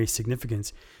ordinary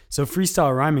significance. So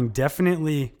freestyle rhyming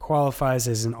definitely qualifies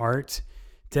as an art,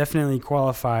 definitely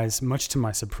qualifies, much to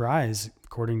my surprise,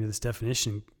 according to this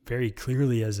definition, very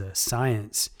clearly as a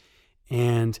science.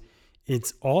 And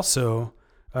it's also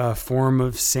a form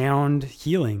of sound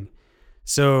healing.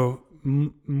 So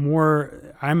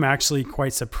I'm actually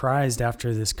quite surprised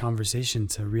after this conversation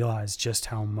to realize just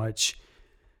how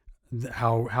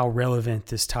relevant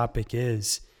this topic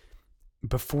is.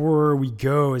 Before we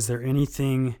go, is there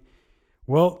anything,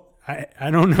 I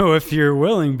don't know if you're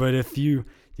willing, but do you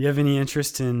have any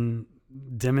interest in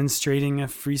demonstrating a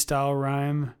freestyle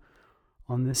rhyme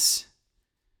on this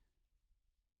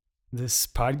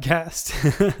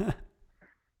podcast?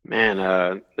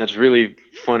 Man, that's really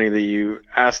funny that you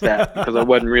asked that, because I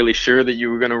wasn't really sure that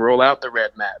you were going to roll out the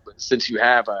red mat. But since you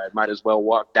have, I might as well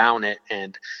walk down it.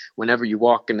 And whenever you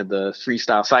walk into the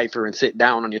freestyle cipher and sit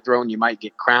down on your throne, you might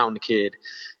get crowned kid.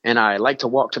 And I like to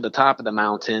walk to the top of the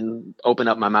mountain, open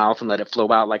up my mouth and let it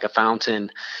flow out like a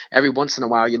fountain. Every once in a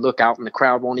while, you look out and the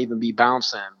crowd won't even be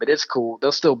bouncing, but it's cool.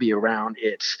 They'll still be around.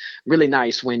 It's really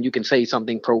nice when you can say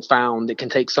something profound that can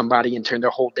take somebody and turn their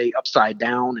whole day upside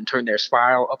down, and turn their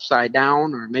smile upside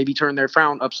down, or maybe turn their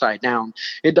frown upside down.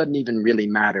 It doesn't even really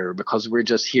matter, because we're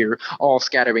just here all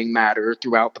scattering matter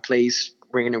throughout the place,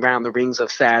 bringing around the rings of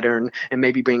Saturn, and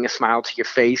maybe bring a smile to your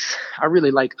face. I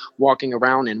really like walking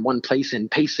around in one place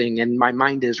and pacing, and my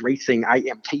mind is racing. I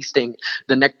am tasting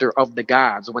the nectar of the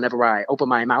gods whenever I open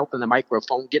my mouth and the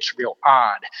microphone gets real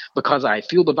odd, because I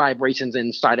feel the vibrations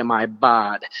inside of my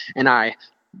bod, and I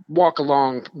walk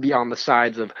along beyond the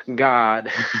sides of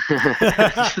God.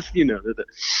 Just,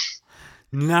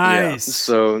 Nice. Yeah.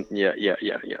 So,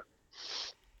 yeah.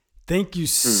 Thank you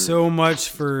so much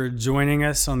for joining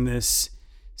us on this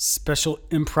special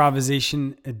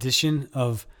improvisation edition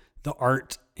of the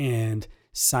art and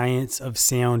science of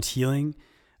sound healing.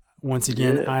 Once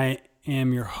again, I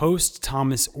am your host,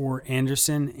 Thomas Orr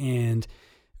Anderson, and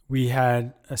we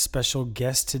had a special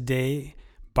guest today,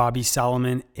 Bobby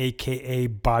Solomon, aka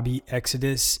Bobby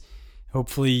Exodus.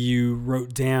 Hopefully you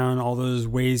wrote down all those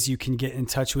ways you can get in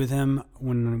touch with him.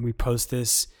 When we post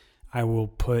this,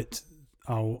 I'll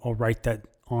write that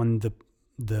on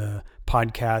the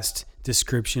podcast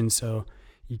description so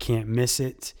you can't miss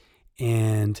it.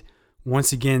 And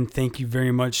once again, thank you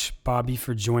very much, Bobby,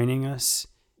 for joining us.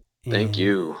 Thank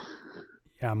you.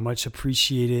 Yeah, much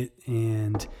appreciated.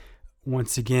 And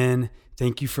once again,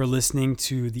 thank you for listening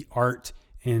to The Art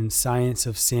and Science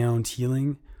of Sound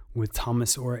Healing with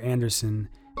Thomas Orr Anderson.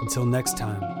 Until next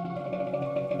time.